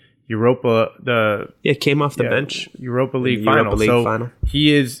the Europa. Came off the bench. Europa League final.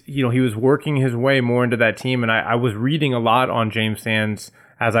 He is, he was working his way more into that team, and I was reading a lot on James Sands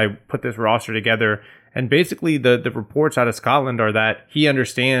as I put this roster together. And basically, the reports out of Scotland are that he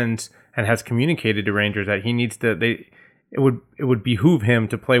understands and has communicated to Rangers that he needs to. It would behoove him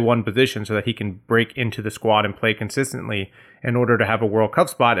to play one position so that he can break into the squad and play consistently in order to have a World Cup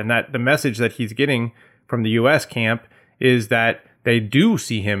spot. And that the message that he's getting from the U.S. camp is that they do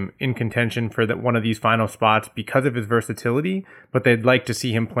see him in contention for one of these final spots because of his versatility, but they'd like to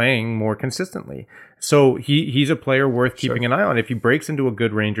see him playing more consistently. So he's a player worth keeping an eye on. If he breaks into a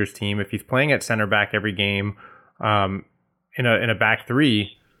good Rangers team, if he's playing at center back every game, in a back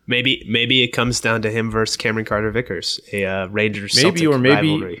three, maybe it comes down to him versus Cameron Carter-Vickers, a Rangers Celtic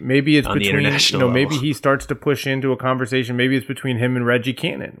rivalry. Maybe it's on the between international level. Maybe he starts to push into a conversation. Maybe it's between him and Reggie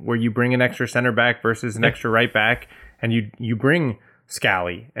Cannon, where you bring an extra center back versus an extra right back. And you bring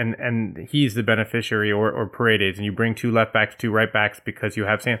Scally, and he's the beneficiary, or Paredes, and you bring two left backs, two right backs because you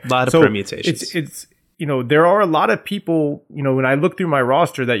have Sam. A lot of permutations. It's there are a lot of people, when I look through my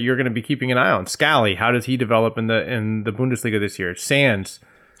roster that you're going to be keeping an eye on. Scally, how does he develop in the Bundesliga this year? Sands.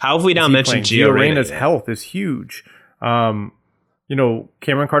 How have we not mentioned Gio Reyna's health is huge. Cameron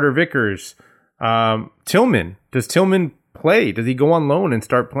Carter-Vickers, Tillman. Does Tillman play? Does he go on loan and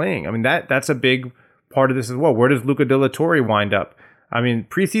start playing? I mean, that's a big part of this as well. Where does Luca De La Torre wind up? I mean,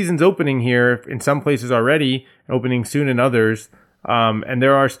 preseason's opening here in some places already, opening soon in others. And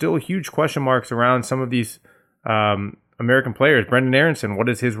there are still huge question marks around some of these American players. Brendan Aronson, what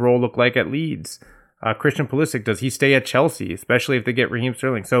does his role look like at Leeds? Christian Pulisic, does he stay at Chelsea, especially if they get Raheem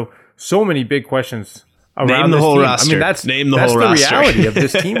Sterling? So many big questions around the this whole team. roster. I mean, that's the reality of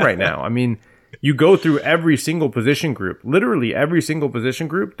this team right now. I mean, you go through every single position group, literally every single position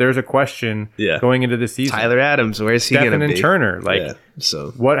group. There's a question going into this season. Tyler Adams, where's he going to be? Stephen and Turner,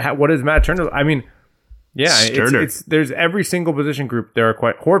 what is Matt Turner? I mean, there's every single position group. There are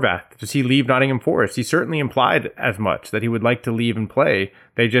Horvath. Does he leave Nottingham Forest? He certainly implied as much that he would like to leave and play.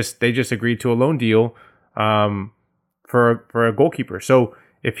 They just agreed to a loan deal for a goalkeeper. So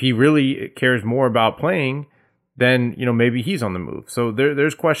if he really cares more about playing, then maybe he's on the move. So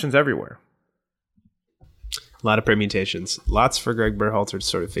there's questions everywhere. A lot of permutations. Lots for Greg Berhalter to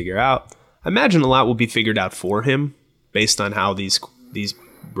sort of figure out. I imagine a lot will be figured out for him based on how these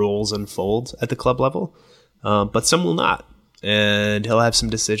roles unfold at the club level, but some will not. And he'll have some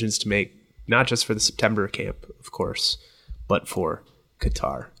decisions to make, not just for the September camp, of course, but for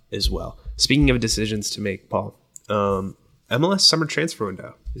Qatar as well. Speaking of decisions to make, Paul, MLS summer transfer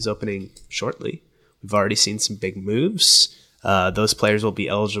window is opening shortly. We've already seen some big moves. Those players will be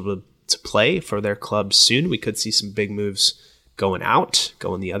eligible to play for their clubs soon. We could see some big moves going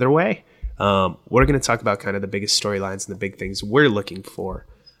the other way. We're going to talk about kind of the biggest storylines and the big things we're looking for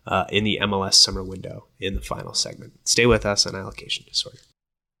in the MLS summer window in the final segment. Stay with us on Allocation Disorder.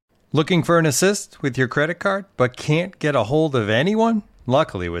 Looking for an assist with your credit card but can't get a hold of anyone?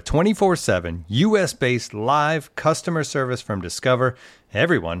 Luckily, with 24/7 US-based live customer service from Discover,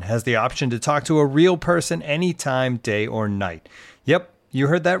 everyone has the option to talk to a real person anytime, day or night. Yep, you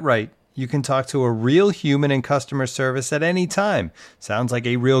heard that right. You can talk to a real human in customer service at any time. Sounds like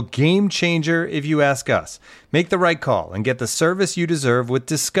a real game changer if you ask us. Make the right call and get the service you deserve with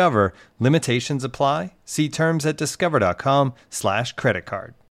Discover. Limitations apply. See terms at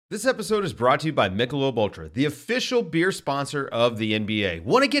discover.com/creditcard. This episode is brought to you by Michelob Ultra, the official beer sponsor of the NBA.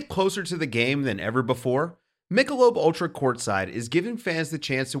 Want to get closer to the game than ever before? Michelob Ultra Courtside is giving fans the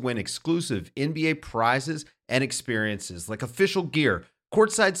chance to win exclusive NBA prizes and experiences like official gear,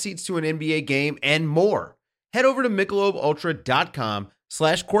 courtside seats to an NBA game, and more. Head over to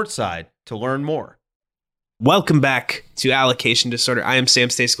MichelobUltra.com/courtside to learn more. Welcome back to Allocation Disorder. I am Sam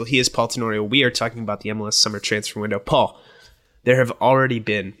Stasiel. He is Paul Tenorio. We are talking about the MLS summer transfer window. Paul, there have already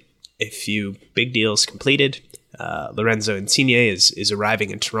been a few big deals completed. Lorenzo Insigne is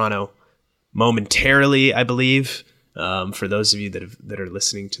arriving in Toronto momentarily, I believe. For those of you that are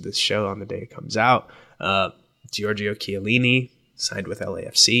listening to this show on the day it comes out, Giorgio Chiellini signed with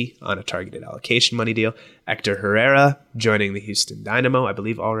LAFC on a targeted allocation money deal. Hector Herrera joining the Houston Dynamo, I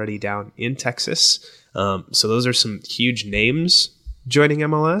believe already down in Texas. So those are some huge names joining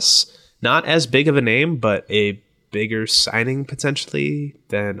MLS. Not as big of a name, but a bigger signing potentially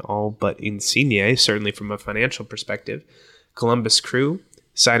than all but Insigne, certainly from a financial perspective. Columbus Crew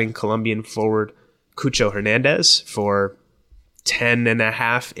signing Colombian forward Cucho Hernandez for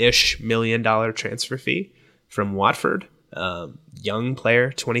 $10.5 million transfer fee from Watford. Young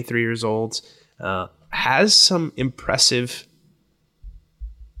player, 23 years old, has some impressive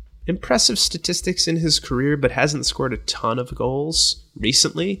statistics in his career, but hasn't scored a ton of goals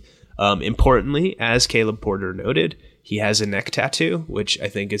recently. Importantly, as Caleb Porter noted, he has a neck tattoo, which I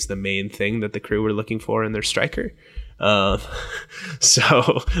think is the main thing that the Crew were looking for in their striker. So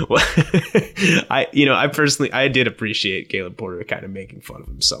I did appreciate Caleb Porter kind of making fun of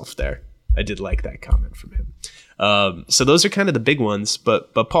himself there. I did like that comment from him. So those are kind of the big ones.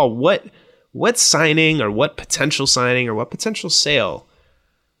 But Paul, what signing or what potential sale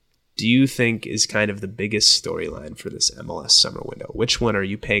do you think is kind of the biggest storyline for this MLS summer window? Which one are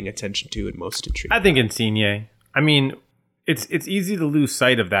you paying attention to and most intrigued? I think Insigne. I mean, it's easy to lose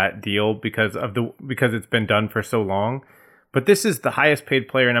sight of that deal because it's been done for so long. But this is the highest paid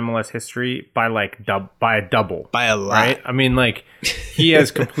player in MLS history by a double. By a lot. Right? I mean, like, he has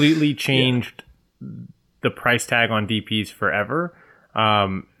completely changed the price tag on DPs forever.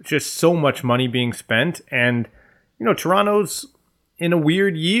 Just so much money being spent. And, Toronto's in a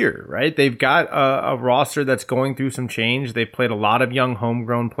weird year, right? They've got a roster that's going through some change. They've played a lot of young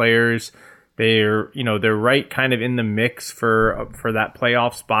homegrown players. They're right kind of in the mix for that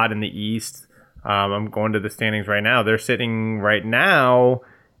playoff spot in the East. I'm going to the standings right now. They're sitting right now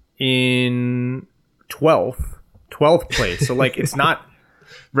in 12th place. So like, it's not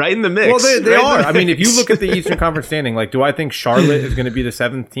right in the mix. Well, they right are. The I mean, if you look at the Eastern Conference standing, like, do I think Charlotte is going to be the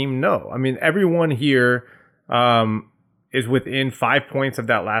 7th team? No. I mean, everyone here, is within 5 points of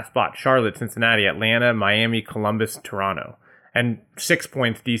that last spot. Charlotte, Cincinnati, Atlanta, Miami, Columbus, Toronto. And 6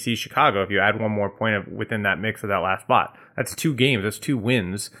 points, DC, Chicago, if you add one more point within that mix of that last spot. That's 2 games. That's 2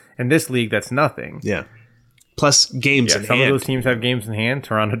 wins. In this league, that's nothing. Yeah. Plus games in some hand. Some of those teams have games in hand.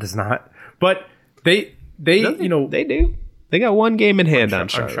 Toronto does not. But they They do. They got one game in hand on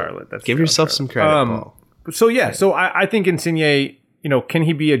Charlotte. That's Give yourself some credit, Paul. So I think Insigne, can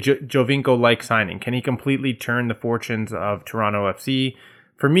he be a Jovinko-like signing? Can he completely turn the fortunes of Toronto FC?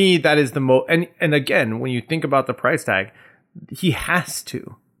 For me, that is the most. And again, when you think about the price tag, he has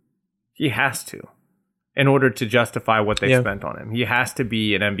to. In order to justify what they spent on him. He has to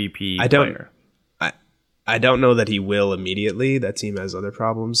be an MVP player. I don't know that he will immediately. That team has other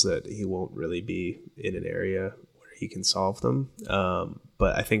problems that he won't really be in an area where he can solve them.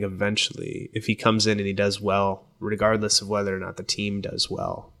 But I think eventually, if he comes in and he does well, regardless of whether or not the team does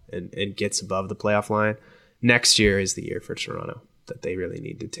well and gets above the playoff line, next year is the year for Toronto that they really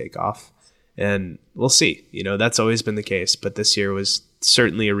need to take off. And we'll see. That's always been the case, but this year was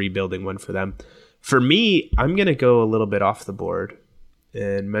certainly a rebuilding one for them. For me, I'm going to go a little bit off the board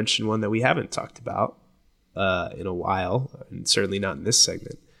and mention one that we haven't talked about in a while, and certainly not in this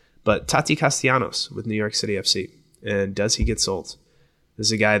segment, but Tati Castellanos with New York City FC. And does he get sold? This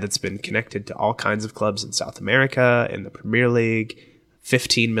is a guy that's been connected to all kinds of clubs in South America, in the Premier League,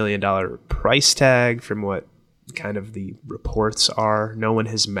 $15 million price tag from what kind of the reports are. No one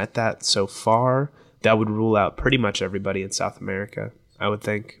has met that so far. That would rule out pretty much everybody in South America, I would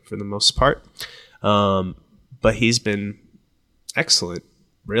think, for the most part. But he's been excellent,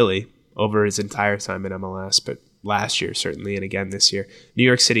 really, over his entire time in MLS, but last year certainly, and again this year. New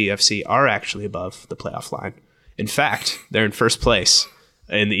York City FC are actually above the playoff line. In fact, they're in first place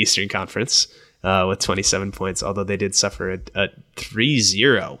in the Eastern Conference with 27 points, although they did suffer a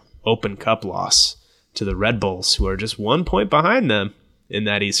 3-0 Open Cup loss to the Red Bulls, who are just 1 point behind them in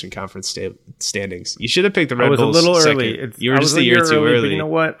that Eastern Conference standings. You should have picked the Red Bulls. I was a little second. early. You were just a year too early. But you know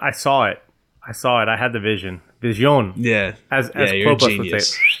what? I saw it. I had the vision. Vision. Yeah. As you're a Klopas genius. would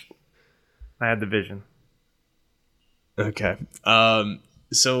say. I had the vision. Okay.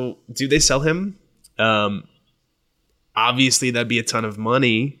 So do they sell him? Obviously, that'd be a ton of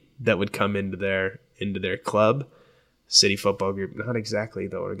money that would come into their club. City Football Group, not exactly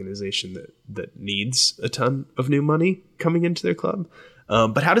the organization that needs a ton of new money coming into their club.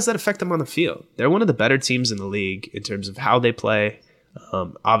 But how does that affect them on the field? They're one of the better teams in the league in terms of how they play.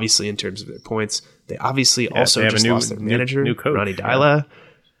 Obviously, in terms of their points. They obviously also just lost their manager, new coach, Ronnie Dyla.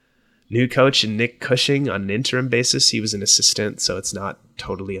 New coach and Nick Cushing on an interim basis. He was an assistant, so it's not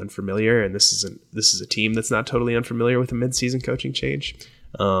totally unfamiliar. And this is a team that's not totally unfamiliar with a midseason coaching change.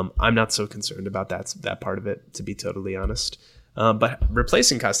 I'm not so concerned about that part of it, to be totally honest. But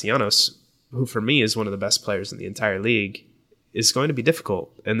replacing Castellanos, who for me is one of the best players in the entire league, is going to be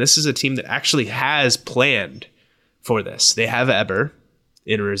difficult. And this is a team that actually has planned for this. They have Eber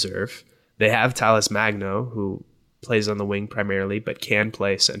in reserve. They have Talis Magno, who plays on the wing primarily, but can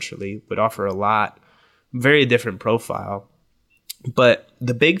play centrally, would offer a lot. Very different profile. But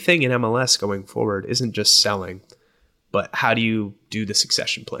the big thing in MLS going forward isn't just selling, but how do you do the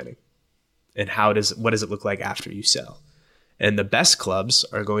succession planning? And what does it look like after you sell? And the best clubs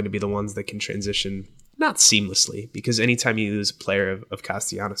are going to be the ones that can transition, not seamlessly, because anytime you lose a player of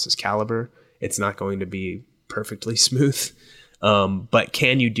Castellanos' caliber, it's not going to be perfectly smooth. But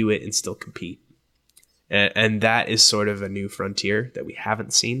can you do it and still compete? And that is sort of a new frontier that we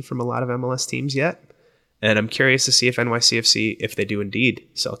haven't seen from a lot of MLS teams yet. And I'm curious to see if NYCFC, if they do indeed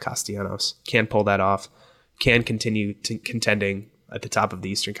sell Castellanos, can pull that off, can continue contending at the top of the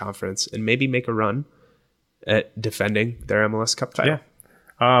Eastern Conference, and maybe make a run at defending their MLS Cup title.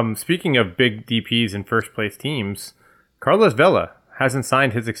 Yeah. Speaking of big DPs and first place teams, Carlos Vela hasn't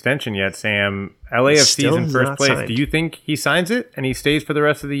signed his extension yet, Sam. LAFC's in first place. Signed. Do you think he signs it and he stays for the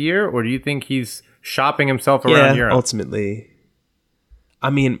rest of the year, or do you think he's shopping himself around Europe? Ultimately. I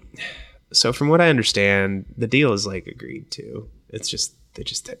mean, so from what I understand, the deal is agreed to. It's just they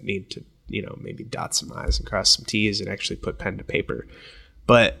just need to, maybe dot some I's and cross some T's and actually put pen to paper.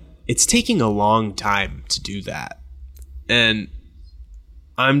 But it's taking a long time to do that. And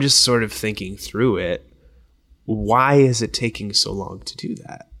I'm just sort of thinking through it. Why is it taking so long to do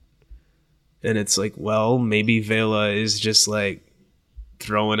that? And it's maybe Vela is just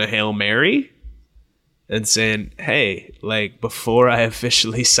throwing a Hail Mary and saying, hey, before I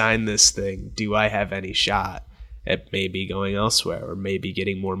officially sign this thing, do I have any shot at maybe going elsewhere or maybe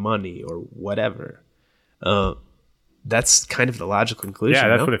getting more money or whatever? That's kind of the logical conclusion. Yeah,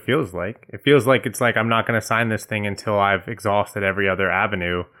 that's what it feels like. It feels like I'm not going to sign this thing until I've exhausted every other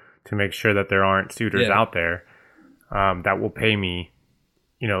avenue to make sure that there aren't suitors out there that will pay me,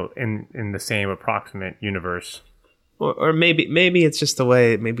 in the same approximate universe. Or maybe it's just a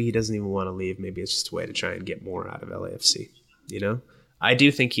way. Maybe he doesn't even want to leave. Maybe it's just a way to try and get more out of LAFC. I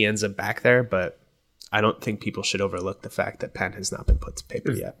do think he ends up back there, but I don't think people should overlook the fact that pen has not been put to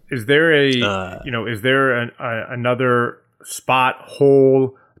paper yet. Is there another spot,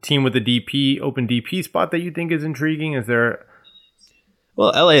 whole team with a open DP spot that you think is intriguing? Is there?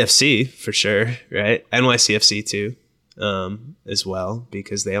 Well, LAFC for sure, right? NYCFC too, as well,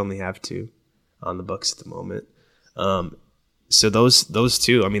 because they only have 2 on the books at the moment. So those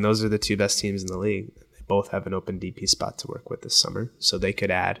 2, those are the 2 best teams in the league. They both have an open DP spot to work with this summer, so they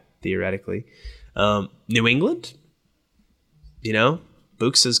could add theoretically. New England,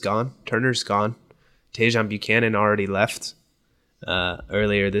 Books is gone, Turner's gone, Tejan Buchanan already left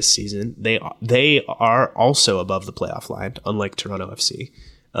earlier this season. They are also above the playoff line, unlike Toronto FC.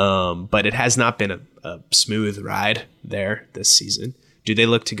 But it has not been a smooth ride there this season. Do they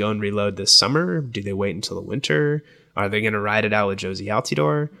look to go and reload this summer? Do they wait until the winter? Are they going to ride it out with Josie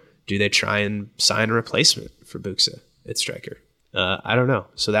Altidore? Do they try and sign a replacement for Buxa at striker? I don't know.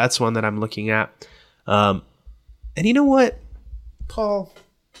 So that's one that I'm looking at. And you know what, Paul?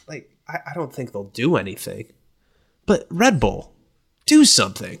 Like, I don't think they'll do anything. But Red Bull, do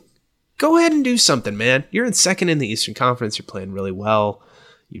something. Go ahead and do something, man. You're in second in the Eastern Conference. You're playing really well.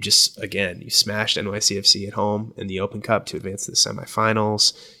 You smashed NYCFC at home in the Open Cup to advance to the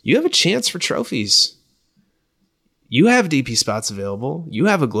semifinals. You have a chance for trophies. You have DP spots available. You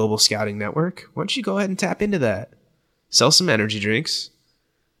have a global scouting network. Why don't you go ahead and tap into that? Sell some energy drinks.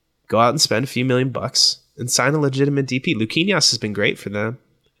 Go out and spend a few $1,000,000 and sign a legitimate DP. Luquinhas has been great for them.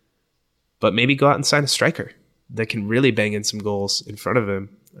 But maybe go out and sign a striker that can really bang in some goals in front of him.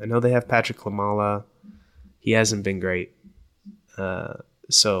 I know they have Patrick Klimala. He hasn't been great.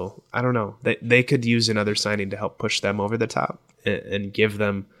 So I don't know. They could use another signing to help push them over the top and give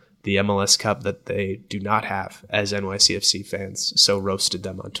them the MLS Cup that they do not have, as NYCFC fans so roasted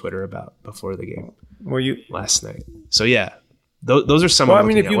them on Twitter about before the game last night. So yeah, those are some. Well, I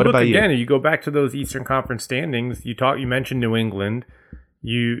mean, if you look again, you go back to those Eastern Conference standings. You mentioned New England.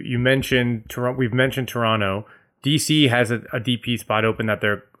 You mentioned Toronto. We've mentioned Toronto. DC has a DP spot open that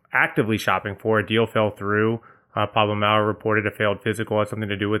they're actively shopping for. A deal fell through. Pablo Maurer reported a failed physical had something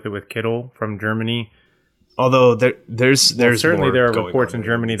to do with it with Kittel from Germany. Although there's certainly there are reports in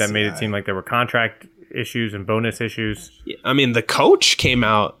Germany that made it seem like there were contract issues and bonus issues. I mean, the coach came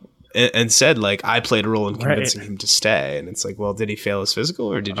out and said, like, I played a role in convincing him to stay. And it's like, well, did he fail his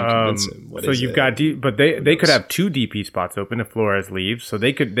physical or did you convince him? So you've got but they could have 2 DP spots open if Flores leaves. So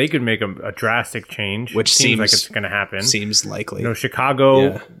they could make a drastic change, which seems like it's going to happen. Seems likely.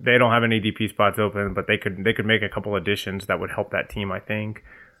 Chicago, they don't have any DP spots open, but they could make a couple additions that would help that team, I think.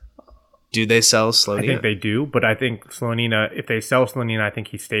 Do they sell Slonina? I think they do, but I think Slonina, if they sell Slonina, I think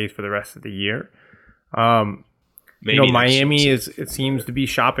he stays for the rest of the year. Miami it seems to be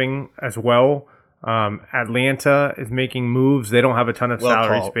shopping as well. Atlanta is making moves. They don't have a ton of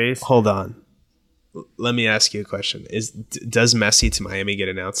salary space. Hold on. Let me ask you a question. Does Messi to Miami get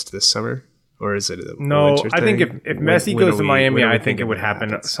announced this summer? Or is it a winter I think thing? if Messi goes to Miami, I think it would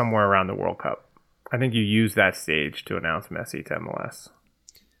happen somewhere around the World Cup. I think you use that stage to announce Messi to MLS.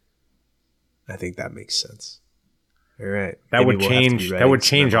 I think that makes sense. All right. That would change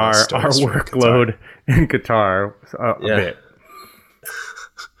our workload in Qatar a bit.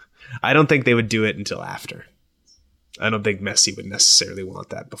 I don't think they would do it until after. I don't think Messi would necessarily want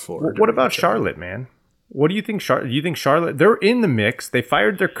that before. What about Charlotte, man? What do you think? Do you think Charlotte? They're in the mix. They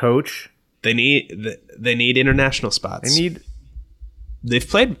fired their coach. They need international spots. They've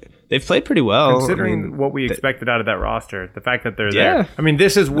played pretty well, considering what we expected out of that roster. The fact that they're there. I mean,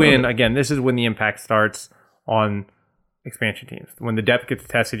 this is when the impact starts on expansion teams. When the depth gets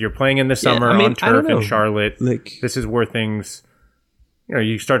tested, you're playing in the summer on turf in Charlotte. This is where things,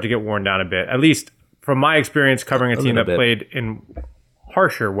 you start to get worn down a bit. At least from my experience covering a team that played in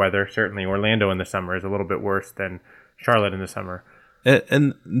harsher weather, certainly Orlando in the summer is a little bit worse than Charlotte in the summer.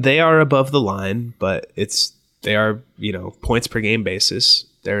 And they are above the line, but they are, points per game basis.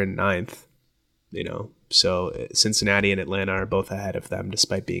 They're in 9th, So Cincinnati and Atlanta are both ahead of them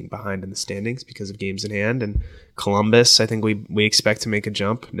despite being behind in the standings because of games in hand. And Columbus, I think we expect to make a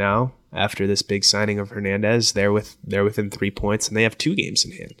jump now after this big signing of Hernandez. They're within 3 points and they have 2 games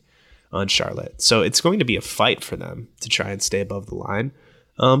in hand on Charlotte. So it's going to be a fight for them to try and stay above the line.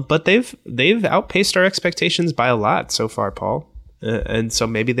 But they've outpaced our expectations by a lot so far, Paul. And so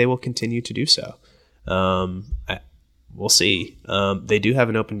maybe they will continue to do so. We'll see. They do have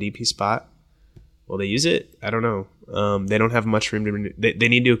an open DP spot. Will they use it? I don't know. They don't have much room to they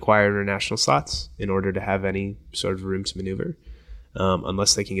need to acquire international slots in order to have any sort of room to maneuver,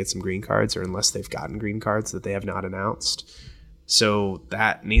 unless they can get some green cards or unless they've gotten green cards that they have not announced. So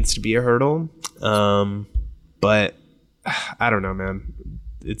that needs to be a hurdle. But I don't know, man.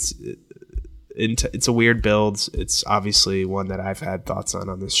 It's a weird build. It's obviously one that I've had thoughts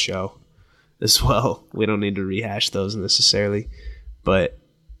on this show as well. We don't need to rehash those necessarily, but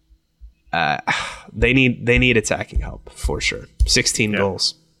they need attacking help for sure. 16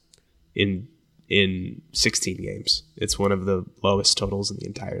 goals in 16 games. It's one of the lowest totals in the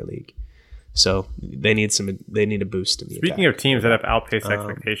entire league. So they need a boost in the Speaking attack. of teams that have outpaced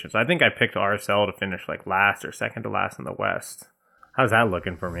expectations, I think I picked RSL to finish like last or second to last in the West. How's that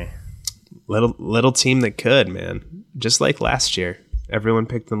looking for me? Little team that could, man. Just like last year. Everyone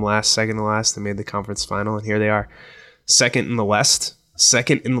picked them last, second to last. They made the conference final, and here they are. Second in the West,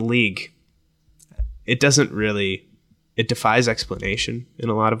 second in the league. It defies explanation in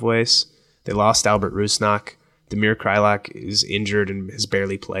a lot of ways. They lost Albert Rusnak. Damir Kreilach is injured and has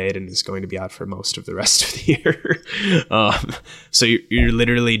barely played and is going to be out for most of the rest of the year. So you're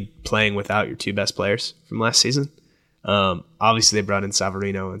literally playing without your two best players from last season. Obviously, they brought in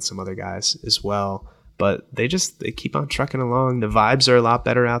Savarino and some other guys as well. But they keep on trucking along. The vibes are a lot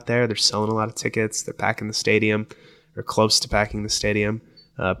better out there. They're selling a lot of tickets. They're packing the stadium, or close to packing the stadium,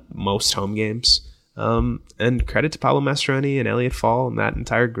 most home games. And credit to Pablo Mastroeni and Elliot Fall and that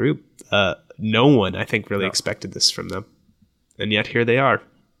entire group. No one, I think, really expected this from them. And yet here they are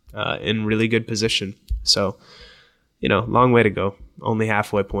in really good position. So, long way to go. Only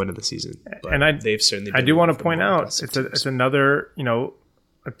halfway point of the season. But and they've certainly I do want to point out, it's another,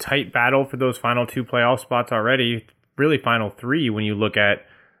 a tight battle for those final two playoff spots already. Really final three when you look at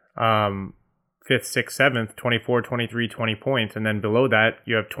 5th, 6th, 7th, 24, 23, 20 points. And then below that,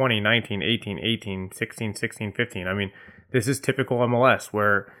 you have 20, 19, 18, 18, 16, 16, 15. I mean, this is typical MLS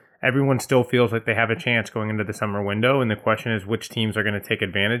where everyone still feels like they have a chance going into the summer window. And the question is which teams are going to take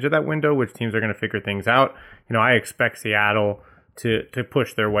advantage of that window, which teams are going to figure things out. I expect Seattle to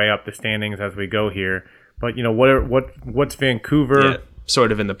push their way up the standings as we go here. But, what's Vancouver? Yeah.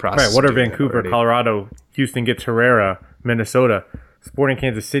 Sort of in the process. Right. What are Vancouver, Colorado, Houston gets Herrera, Minnesota, Sporting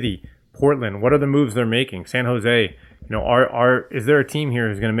Kansas City, Portland? What are the moves they're making? San Jose. Is there a team here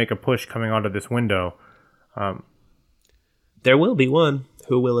who's going to make a push coming onto this window? There will be one.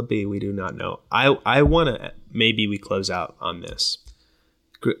 Who will it be? We do not know. I want to maybe we close out on this.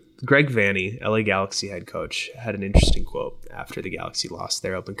 Greg Vanney, LA Galaxy head coach, had an interesting quote after the Galaxy lost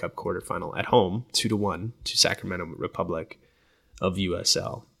their Open Cup quarterfinal at home 2-1 to Sacramento Republic of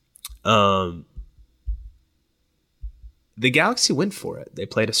USL. The Galaxy went for it. They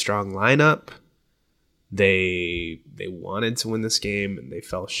played a strong lineup. They wanted to win this game, and they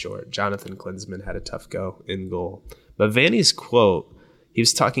fell short. Jonathan Klinsmann had a tough go in goal. But Vanney's quote, he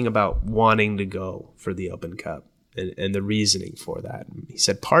was talking about wanting to go for the Open Cup and the reasoning for that. He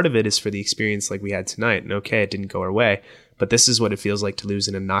said part of it is for the experience like we had tonight. And okay, it didn't go our way, but this is what it feels like to lose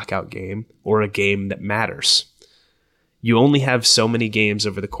in a knockout game or a game that matters. You only have so many games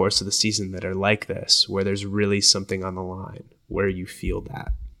over the course of the season that are like this, where there's really something on the line, where you feel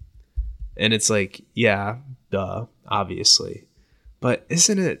that. And it's like, yeah, duh, obviously. But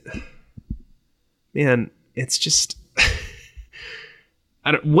isn't it, man, it's just,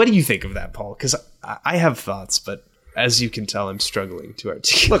 what do you think of that, Paul? Because I have thoughts, but as you can tell, I'm struggling to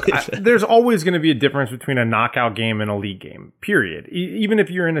articulate. Look, there's always going to be a difference between a knockout game and a league game, period. Even if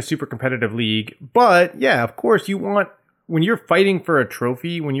you're in a super competitive league. But yeah, of course, you want, when you're fighting for a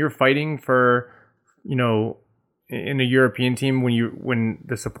trophy, when you're fighting for, in a European team, when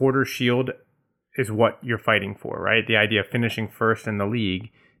the supporter shield is what you're fighting for, right? The idea of finishing first in the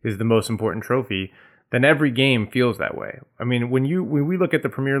league is the most important trophy. Then every game feels that way. I mean, when we look at the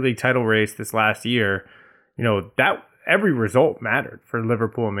Premier League title race this last year, that every result mattered for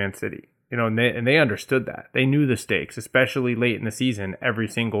Liverpool and Man City. And they understood that. They knew the stakes, especially late in the season. Every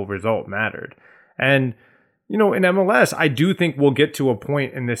single result mattered. And in MLS, I do think we'll get to a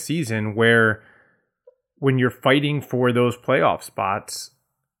point in this season where when you're fighting for those playoff spots,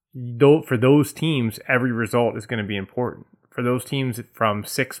 for those teams, every result is going to be important. For those teams from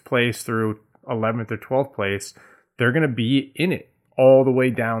 6th place through 11th or 12th place, they're going to be in it all the way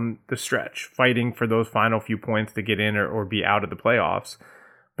down the stretch, fighting for those final few points to get in or be out of the playoffs.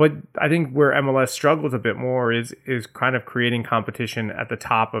 But I think where MLS struggles a bit more is kind of creating competition at the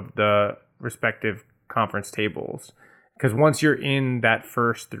top of the respective conference tables. Because once you're in that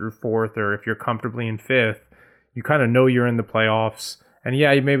 1st through 4th, or if you're comfortably in 5th, you kind of know you're in the playoffs. And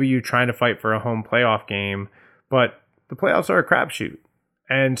yeah, maybe you're trying to fight for a home playoff game, but the playoffs are a crapshoot.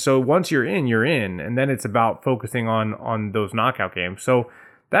 And so once you're in, and then it's about focusing on those knockout games. So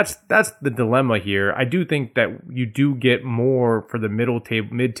that's the dilemma here. I do think that you do get more for the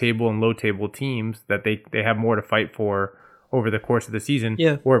mid-table and low-table teams, that they have more to fight for over the course of the season,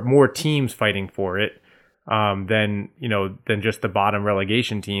 or more teams fighting for it than just the bottom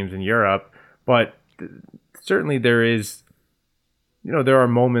relegation teams in Europe. But certainly there is, there are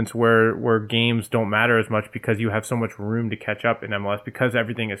moments where games don't matter as much because you have so much room to catch up in MLS, because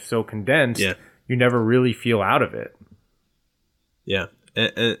everything is so condensed. Yeah. You never really feel out of it. Yeah,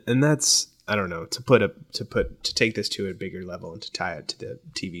 and that's, I don't know, to take this to a bigger level and to tie it to the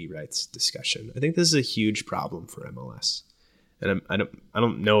TV rights discussion. I think this is a huge problem for MLS, and I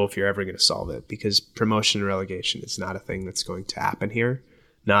don't know if you're ever going to solve it, because promotion and relegation is not a thing that's going to happen here.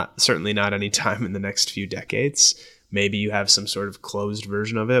 Certainly not any time in the next few decades. Maybe you have some sort of closed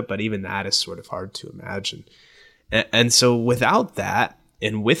version of it, but even that is sort of hard to imagine. And so without that,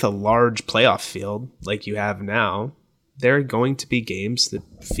 and with a large playoff field like you have now, there are going to be games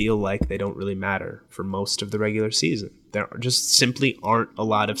that feel like they don't really matter for most of the regular season. There just simply aren't a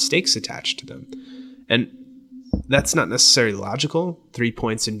lot of stakes attached to them. And that's not necessarily logical. 3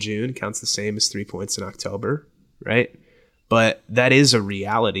 points in June counts the same as 3 points in October, right? But that is a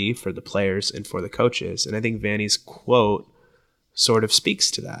reality for the players and for the coaches. And I think Vanny's quote sort of speaks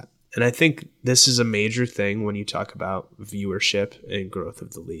to that. And I think this is a major thing when you talk about viewership and growth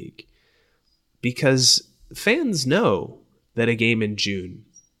of the league. Because fans know that a game in June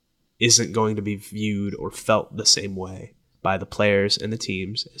isn't going to be viewed or felt the same way by the players and the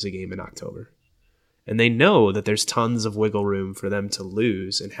teams as a game in October. And they know that there's tons of wiggle room for them to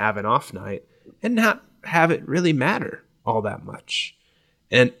lose and have an off night and not have it really matter all that much.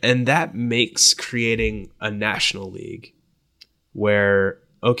 And that makes creating a national league where,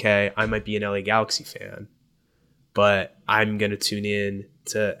 okay, I might be an LA Galaxy fan, but I'm going to tune in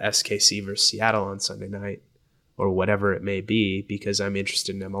to SKC versus Seattle on Sunday night or whatever it may be because I'm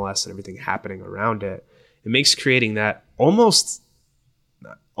interested in MLS and everything happening around it. It makes creating that almost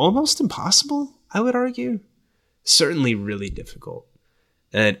impossible, I would argue. Certainly really difficult.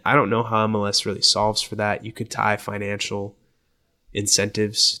 And I don't know how MLS really solves for that. You could tie financial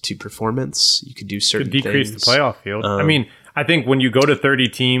incentives to performance. You could do certain things. Decrease the playoff field. I mean, I think when you go to 30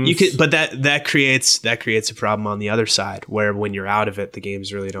 teams, you could, but that creates a problem on the other side where when you're out of it, the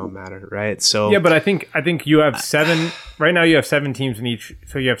games really don't matter, right? So yeah, but I think you have 7 right now. You have 7 teams in each,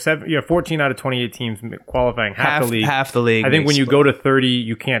 so you have 14 out of 28 teams qualifying, half the league. Half the league. I think when you go to 30,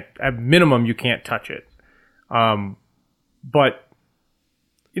 you can't, at minimum, you can't touch it. But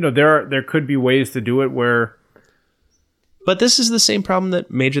there could be ways to do it where. But this is the same problem that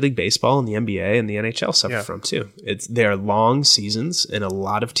Major League Baseball and the NBA and the NHL suffer from too. They're long seasons, and a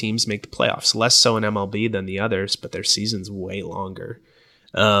lot of teams make the playoffs. Less so in MLB than the others, but their season's way longer.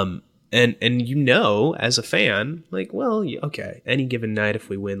 And as a fan, like, well, okay, any given night, if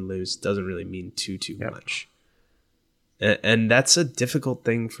we win, lose, doesn't really mean too much. And that's a difficult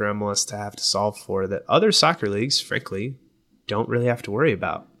thing for MLS to have to solve for that other soccer leagues, frankly, don't really have to worry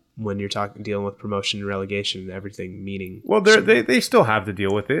about. When you're dealing with promotion and relegation and everything, meaning they still have to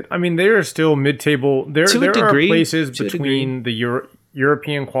deal with it. I mean, there are still mid-table. There are places between the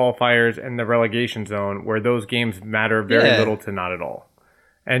European qualifiers and the relegation zone where those games matter very little to not at all.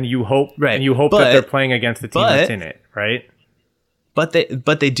 And you hope that they're playing against the team that's in it, right? But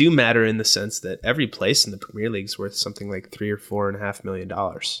they do matter in the sense that every place in the Premier League is worth something like $3 or $4.5 million.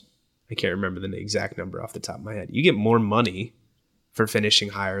 I can't remember the exact number off the top of my head. You get more money for finishing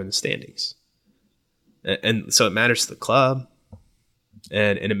higher in the standings. And so it matters to the club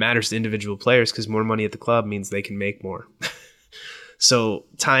and it matters to individual players because more money at the club means they can make more. So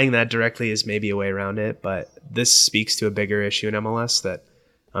tying that directly is maybe a way around it, but this speaks to a bigger issue in MLS that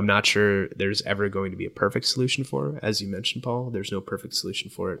I'm not sure there's ever going to be a perfect solution for. As you mentioned, Paul, there's no perfect solution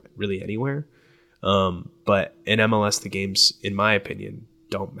for it really anywhere. But in MLS, the games, in my opinion,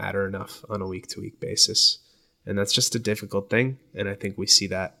 don't matter enough on a week-to-week basis. And that's just a difficult thing. And I think we see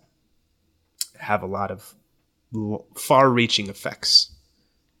that have a lot of far-reaching effects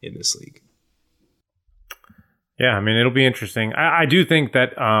in this league. Yeah, I mean, it'll be interesting. I do think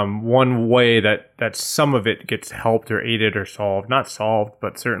that one way that some of it gets helped or aided or solved, not solved,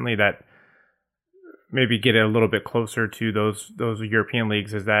 but certainly that maybe get it a little bit closer to those European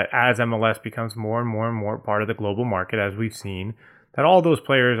leagues is that as MLS becomes more and more and more part of the global market, as we've seen, that all those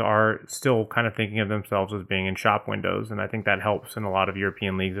players are still kind of thinking of themselves as being in shop windows, and I think that helps in a lot of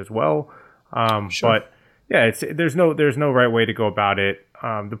European leagues as well. Sure. But yeah, there's no right way to go about it.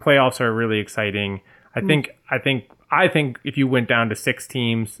 The playoffs are really exciting. I think if you went down to 6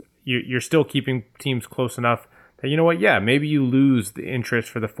 teams, you're still keeping teams close enough that you know what? Yeah, maybe you lose the interest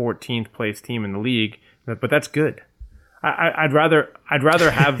for the 14th place team in the league, but that's good. I'd rather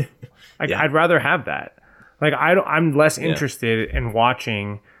have I'd rather have that. Like I'm less interested in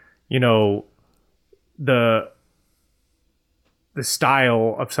watching, the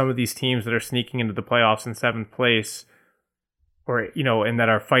style of some of these teams that are sneaking into the playoffs in 7th place, or and that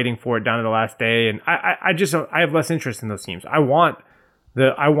are fighting for it down to the last day. And I have less interest in those teams. I want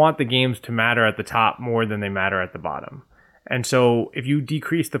the games to matter at the top more than they matter at the bottom. And so if you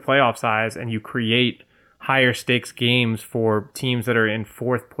decrease the playoff size and you create higher stakes games for teams that are in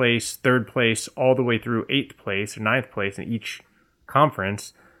 4th place, 3rd place, all the way through 8th place or 9th place in each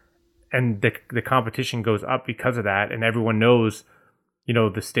conference, and the competition goes up because of that, and everyone knows,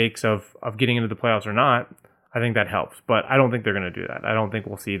 the stakes of getting into the playoffs or not, I think that helps. But I don't think they're going to do that. I don't think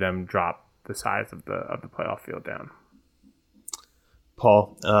we'll see them drop the size of the playoff field down.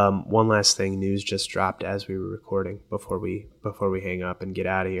 Paul, one last thing. News just dropped as we were recording before we hang up and get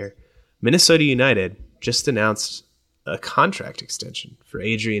out of here. Minnesota United just announced a contract extension for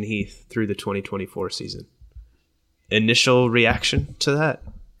Adrian Heath through the 2024 season. Initial reaction to that?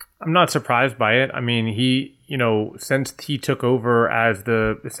 I'm not surprised by it. I mean, since he took over as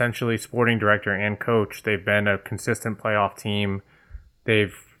the essentially sporting director and coach, they've been a consistent playoff team.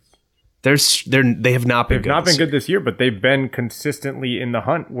 They have not been good this year, but they've been consistently in the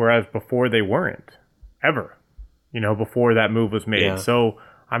hunt, whereas before they weren't ever. Before that move was made. Yeah. So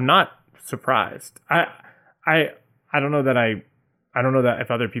I'm not surprised. I don't know that I don't know that if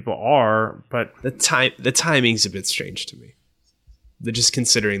other people are, but the timing's a bit strange to me. They're just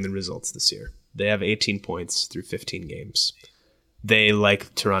considering the results this year. They have 18 points through 15 games. They,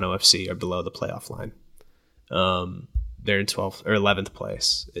 like Toronto FC, are below the playoff line. They're in 12th or 11th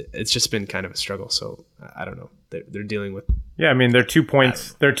place. It's just been kind of a struggle. So I don't know. They're dealing with. Yeah, I mean, they're 2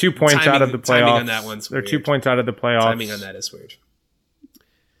 points. They're 2 points out of the playoffs. Timing on that one's weird. They're 2 points out of the playoffs. Timing on that is weird.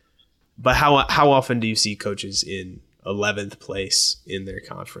 But how often do you see coaches in 11th place in their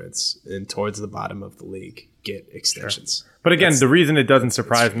conference and towards the bottom of the league get extensions? Sure. But again, the reason it doesn't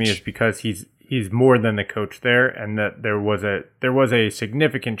surprise me is because he's more than the coach there, and that there was a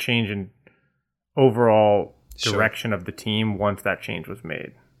significant change in overall direction of the team once that change was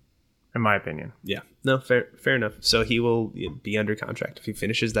made, in my opinion. Yeah, no, fair enough. So he will be under contract if he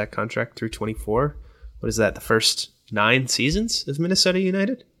finishes that contract through 24. What is that? The first 9 seasons of Minnesota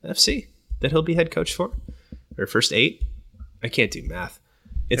United FC that he'll be head coach for, or first 8? I can't do math.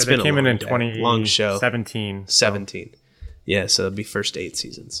 It's been a long show. 17. Yeah, so it'll be first 8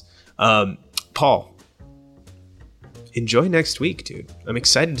 seasons. Paul, enjoy next week, dude. I'm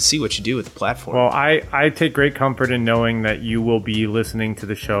excited to see what you do with the platform. Well, I take great comfort in knowing that you will be listening to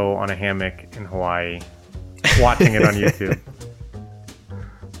the show on a hammock in Hawaii, watching it on YouTube.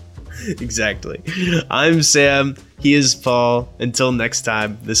 Exactly. I'm Sam. He is Paul. Until next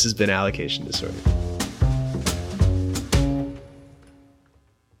time, this has been Allocation Disorder.